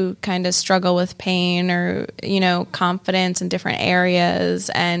too kind of struggle with pain or, confidence in different areas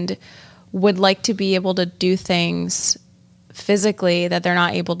and would like to be able to do things physically that they're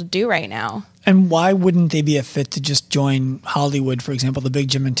not able to do right now. And why wouldn't they be a fit to just join Hollywood, for example, the big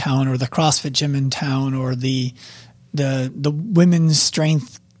gym in town or the CrossFit gym in town or the women's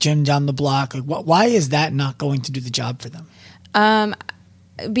strength gym down the block? Like, why is that not going to do the job for them?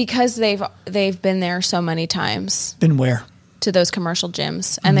 Because they've been there so many times. Been where? To those commercial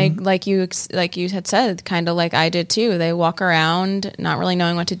gyms. And they, like you had said, kind of like I did too. They walk around not really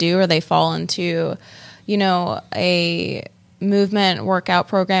knowing what to do, or they fall into, a movement workout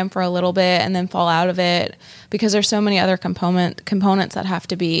program for a little bit and then fall out of it because there's so many other components that have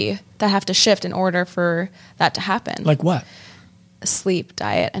to shift in order for that to happen. Like what? Sleep,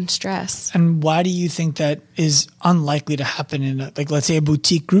 diet, and stress. And why do you think that is unlikely to happen in let's say a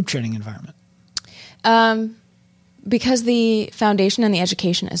boutique group training environment? Because the foundation and the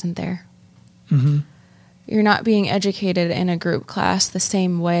education isn't there. You're not being educated in a group class the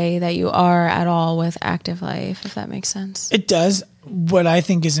same way that you are at all with Active Life, if that makes sense. It does. What I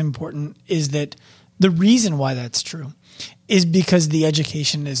think is important is that the reason why that's true is because the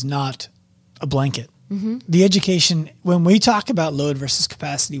education is not a blanket. The education, when we talk about load versus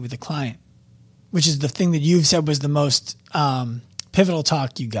capacity with a client, which is the thing that you've said was the most pivotal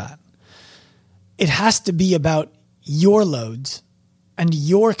talk you got, it has to be about your loads and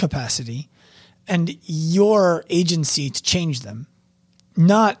your capacity and your agency to change them,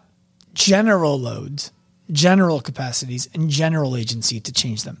 not general loads, general capacities, and general agency to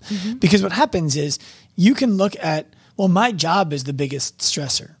change them. Because what happens is you can look at, well, my job is the biggest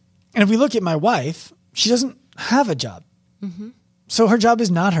stressor. And if we look at my wife, she doesn't have a job. So her job is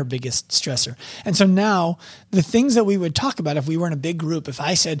not her biggest stressor. And so now the things that we would talk about if we were in a big group, if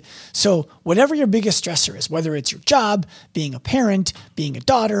I said, so whatever your biggest stressor is, whether it's your job, being a parent, being a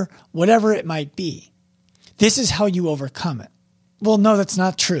daughter, whatever it might be, this is how you overcome it. Well, no, that's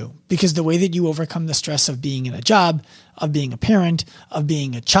not true, because the way that you overcome the stress of being in a job, of being a parent, of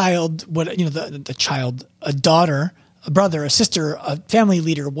being a child, the child, a daughter, a brother, a sister, a family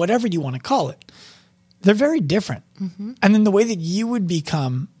leader, whatever you want to call it, they're very different. And then the way that you would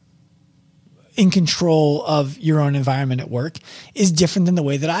become in control of your own environment at work is different than the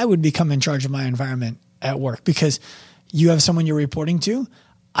way that I would become in charge of my environment at work, because you have someone you're reporting to.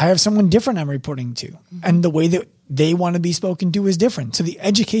 I have someone different I'm reporting to. And the way that they want to be spoken to is different. So the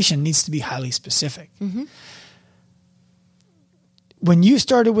education needs to be highly specific. When you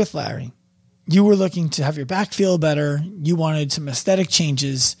started with Larry, you were looking to have your back feel better. You wanted some aesthetic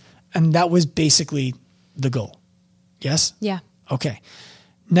changes. And that was basically the goal. Yes? Yeah. Okay.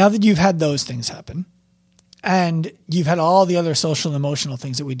 Now that you've had those things happen and you've had all the other social and emotional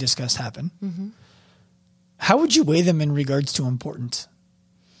things that we discussed happen, how would you weigh them in regards to importance?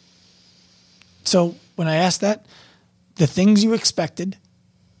 So when I asked that, the things you expected,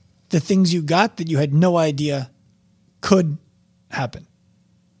 the things you got that you had no idea could happen,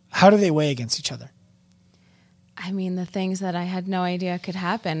 how do they weigh against each other? I mean, the things that I had no idea could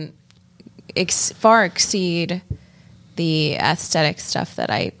happen far exceed the aesthetic stuff that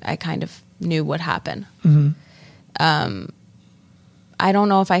I kind of knew would happen. I don't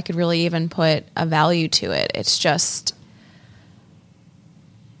know if I could really even put a value to it. It's just,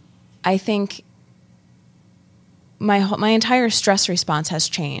 I think my entire stress response has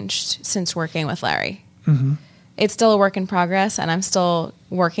changed since working with Larry. It's still a work in progress, and I'm still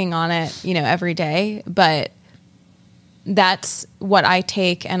working on it, every day, but that's what I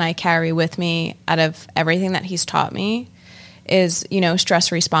take and I carry with me out of everything that he's taught me is,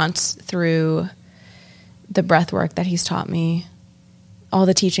 stress response through the breath work that he's taught me, all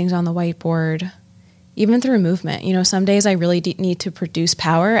the teachings on the whiteboard, even through movement. Some days I really need to produce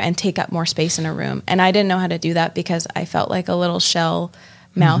power and take up more space in a room. And I didn't know how to do that because I felt like a little shell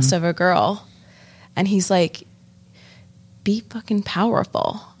mouse of a girl. And he's like, be fucking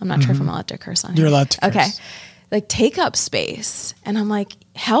powerful. I'm not sure if I'm allowed to curse on here. You're allowed to curse. Okay. Like, take up space. And I'm like,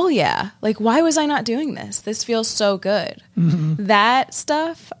 hell yeah. Like, why was I not doing this? This feels so good. That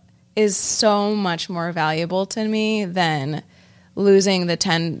stuff is so much more valuable to me than losing the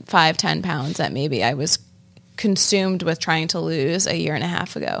 10 pounds that maybe I was consumed with trying to lose a year and a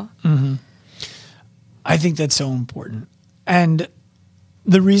half ago. I think that's so important. And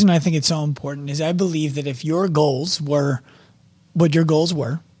the reason I think it's so important is I believe that if your goals were what your goals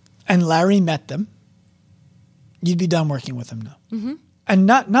were and Larry met them, you'd be done working with him now. And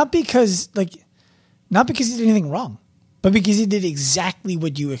not because he did anything wrong, but because he did exactly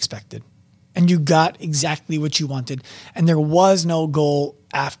what you expected and you got exactly what you wanted. And there was no goal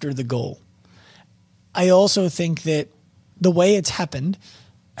after the goal. I also think that the way it's happened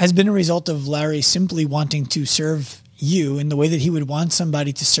has been a result of Larry simply wanting to serve you in the way that he would want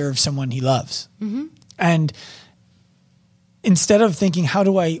somebody to serve someone he loves. Mm-hmm. And instead of thinking,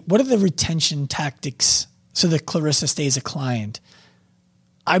 what are the retention tactics so that Clarissa stays a client?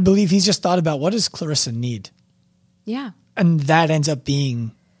 I believe he's just thought about, what does Clarissa need? Yeah. And that ends up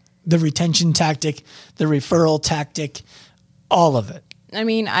being the retention tactic, the referral tactic, all of it. I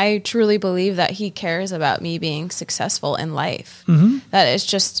mean, I truly believe that he cares about me being successful in life. Mm-hmm. That it's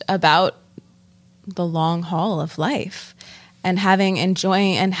just about the long haul of life and having and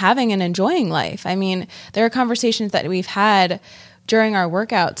enjoying life. I mean, there are conversations that we've had during our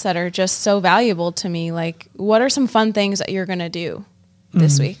workouts that are just so valuable to me. Like, what are some fun things that you're going to do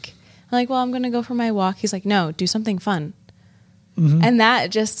this week? I'm like, well, I'm going to go for my walk. He's like, no, do something fun. Mm-hmm. And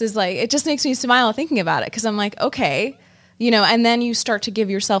that just is like, it just makes me smile thinking about it. Cause I'm like, okay, and then you start to give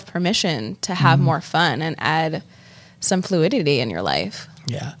yourself permission to have more fun and add some fluidity in your life.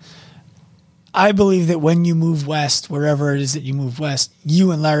 Yeah. I believe that when you move west, wherever it is that you move west,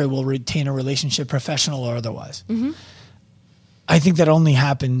 you and Larry will retain a relationship, professional or otherwise. Mm-hmm. I think that only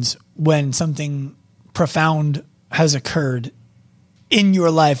happens when something profound has occurred in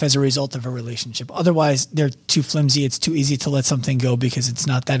your life as a result of a relationship. Otherwise, they're too flimsy. It's too easy to let something go because it's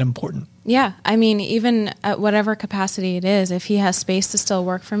not that important. Yeah. I mean, even at whatever capacity it is, if he has space to still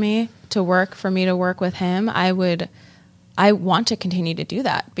work for me to work with him, I want to continue to do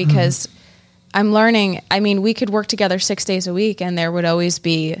that because I'm learning. I mean, we could work together 6 days a week and there would always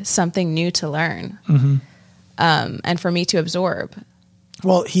be something new to learn and for me to absorb.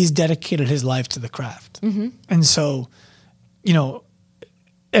 Well, he's dedicated his life to the craft. Mm-hmm. And so,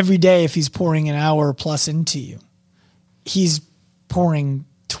 every day, if he's pouring an hour plus into you, he's pouring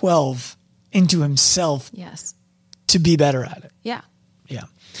 12 into himself. Yes. To be better at it. Yeah. Yeah.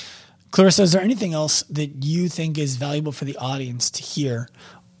 Clarissa, is there anything else that you think is valuable for the audience to hear,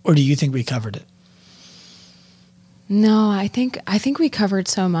 or do you think we covered it? No, I think we covered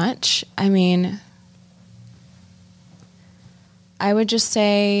so much. I mean, I would just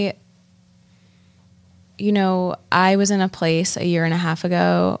say, I was in a place a year and a half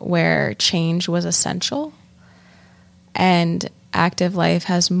ago where change was essential, and active life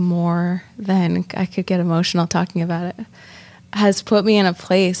has more than, I could get emotional talking about it, has put me in a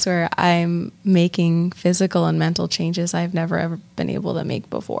place where I'm making physical and mental changes I've never ever been able to make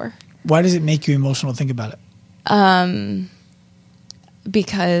before. Why does it make you emotional? Think about it.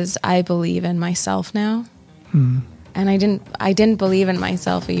 Because I believe in myself now. And I didn't believe in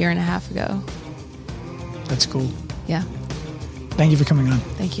myself a year and a half ago. That's cool. Yeah. Thank you for coming on.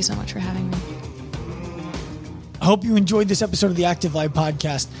 Thank you so much for having me. I hope you enjoyed this episode of the Active Life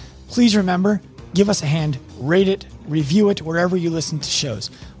Podcast. Please remember, give us a hand, rate it, review it wherever you listen to shows.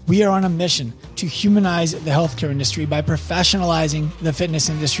 We are on a mission to humanize the healthcare industry by professionalizing the fitness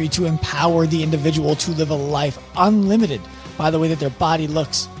industry to empower the individual to live a life unlimited by the way that their body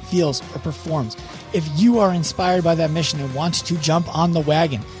looks, feels, or performs. If you are inspired by that mission and want to jump on the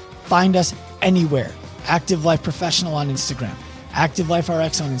wagon, find us anywhere. Active Life Professional on Instagram, Active Life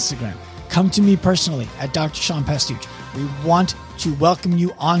RX on Instagram. Come to me personally at Dr. Sean Pastuch. We want to welcome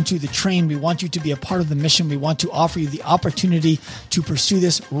you onto the train. We want you to be a part of the mission. We want to offer you the opportunity to pursue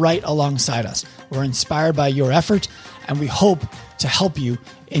this right alongside us. We're inspired by your effort, and we hope to help you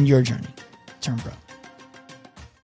in your journey. Turn pro.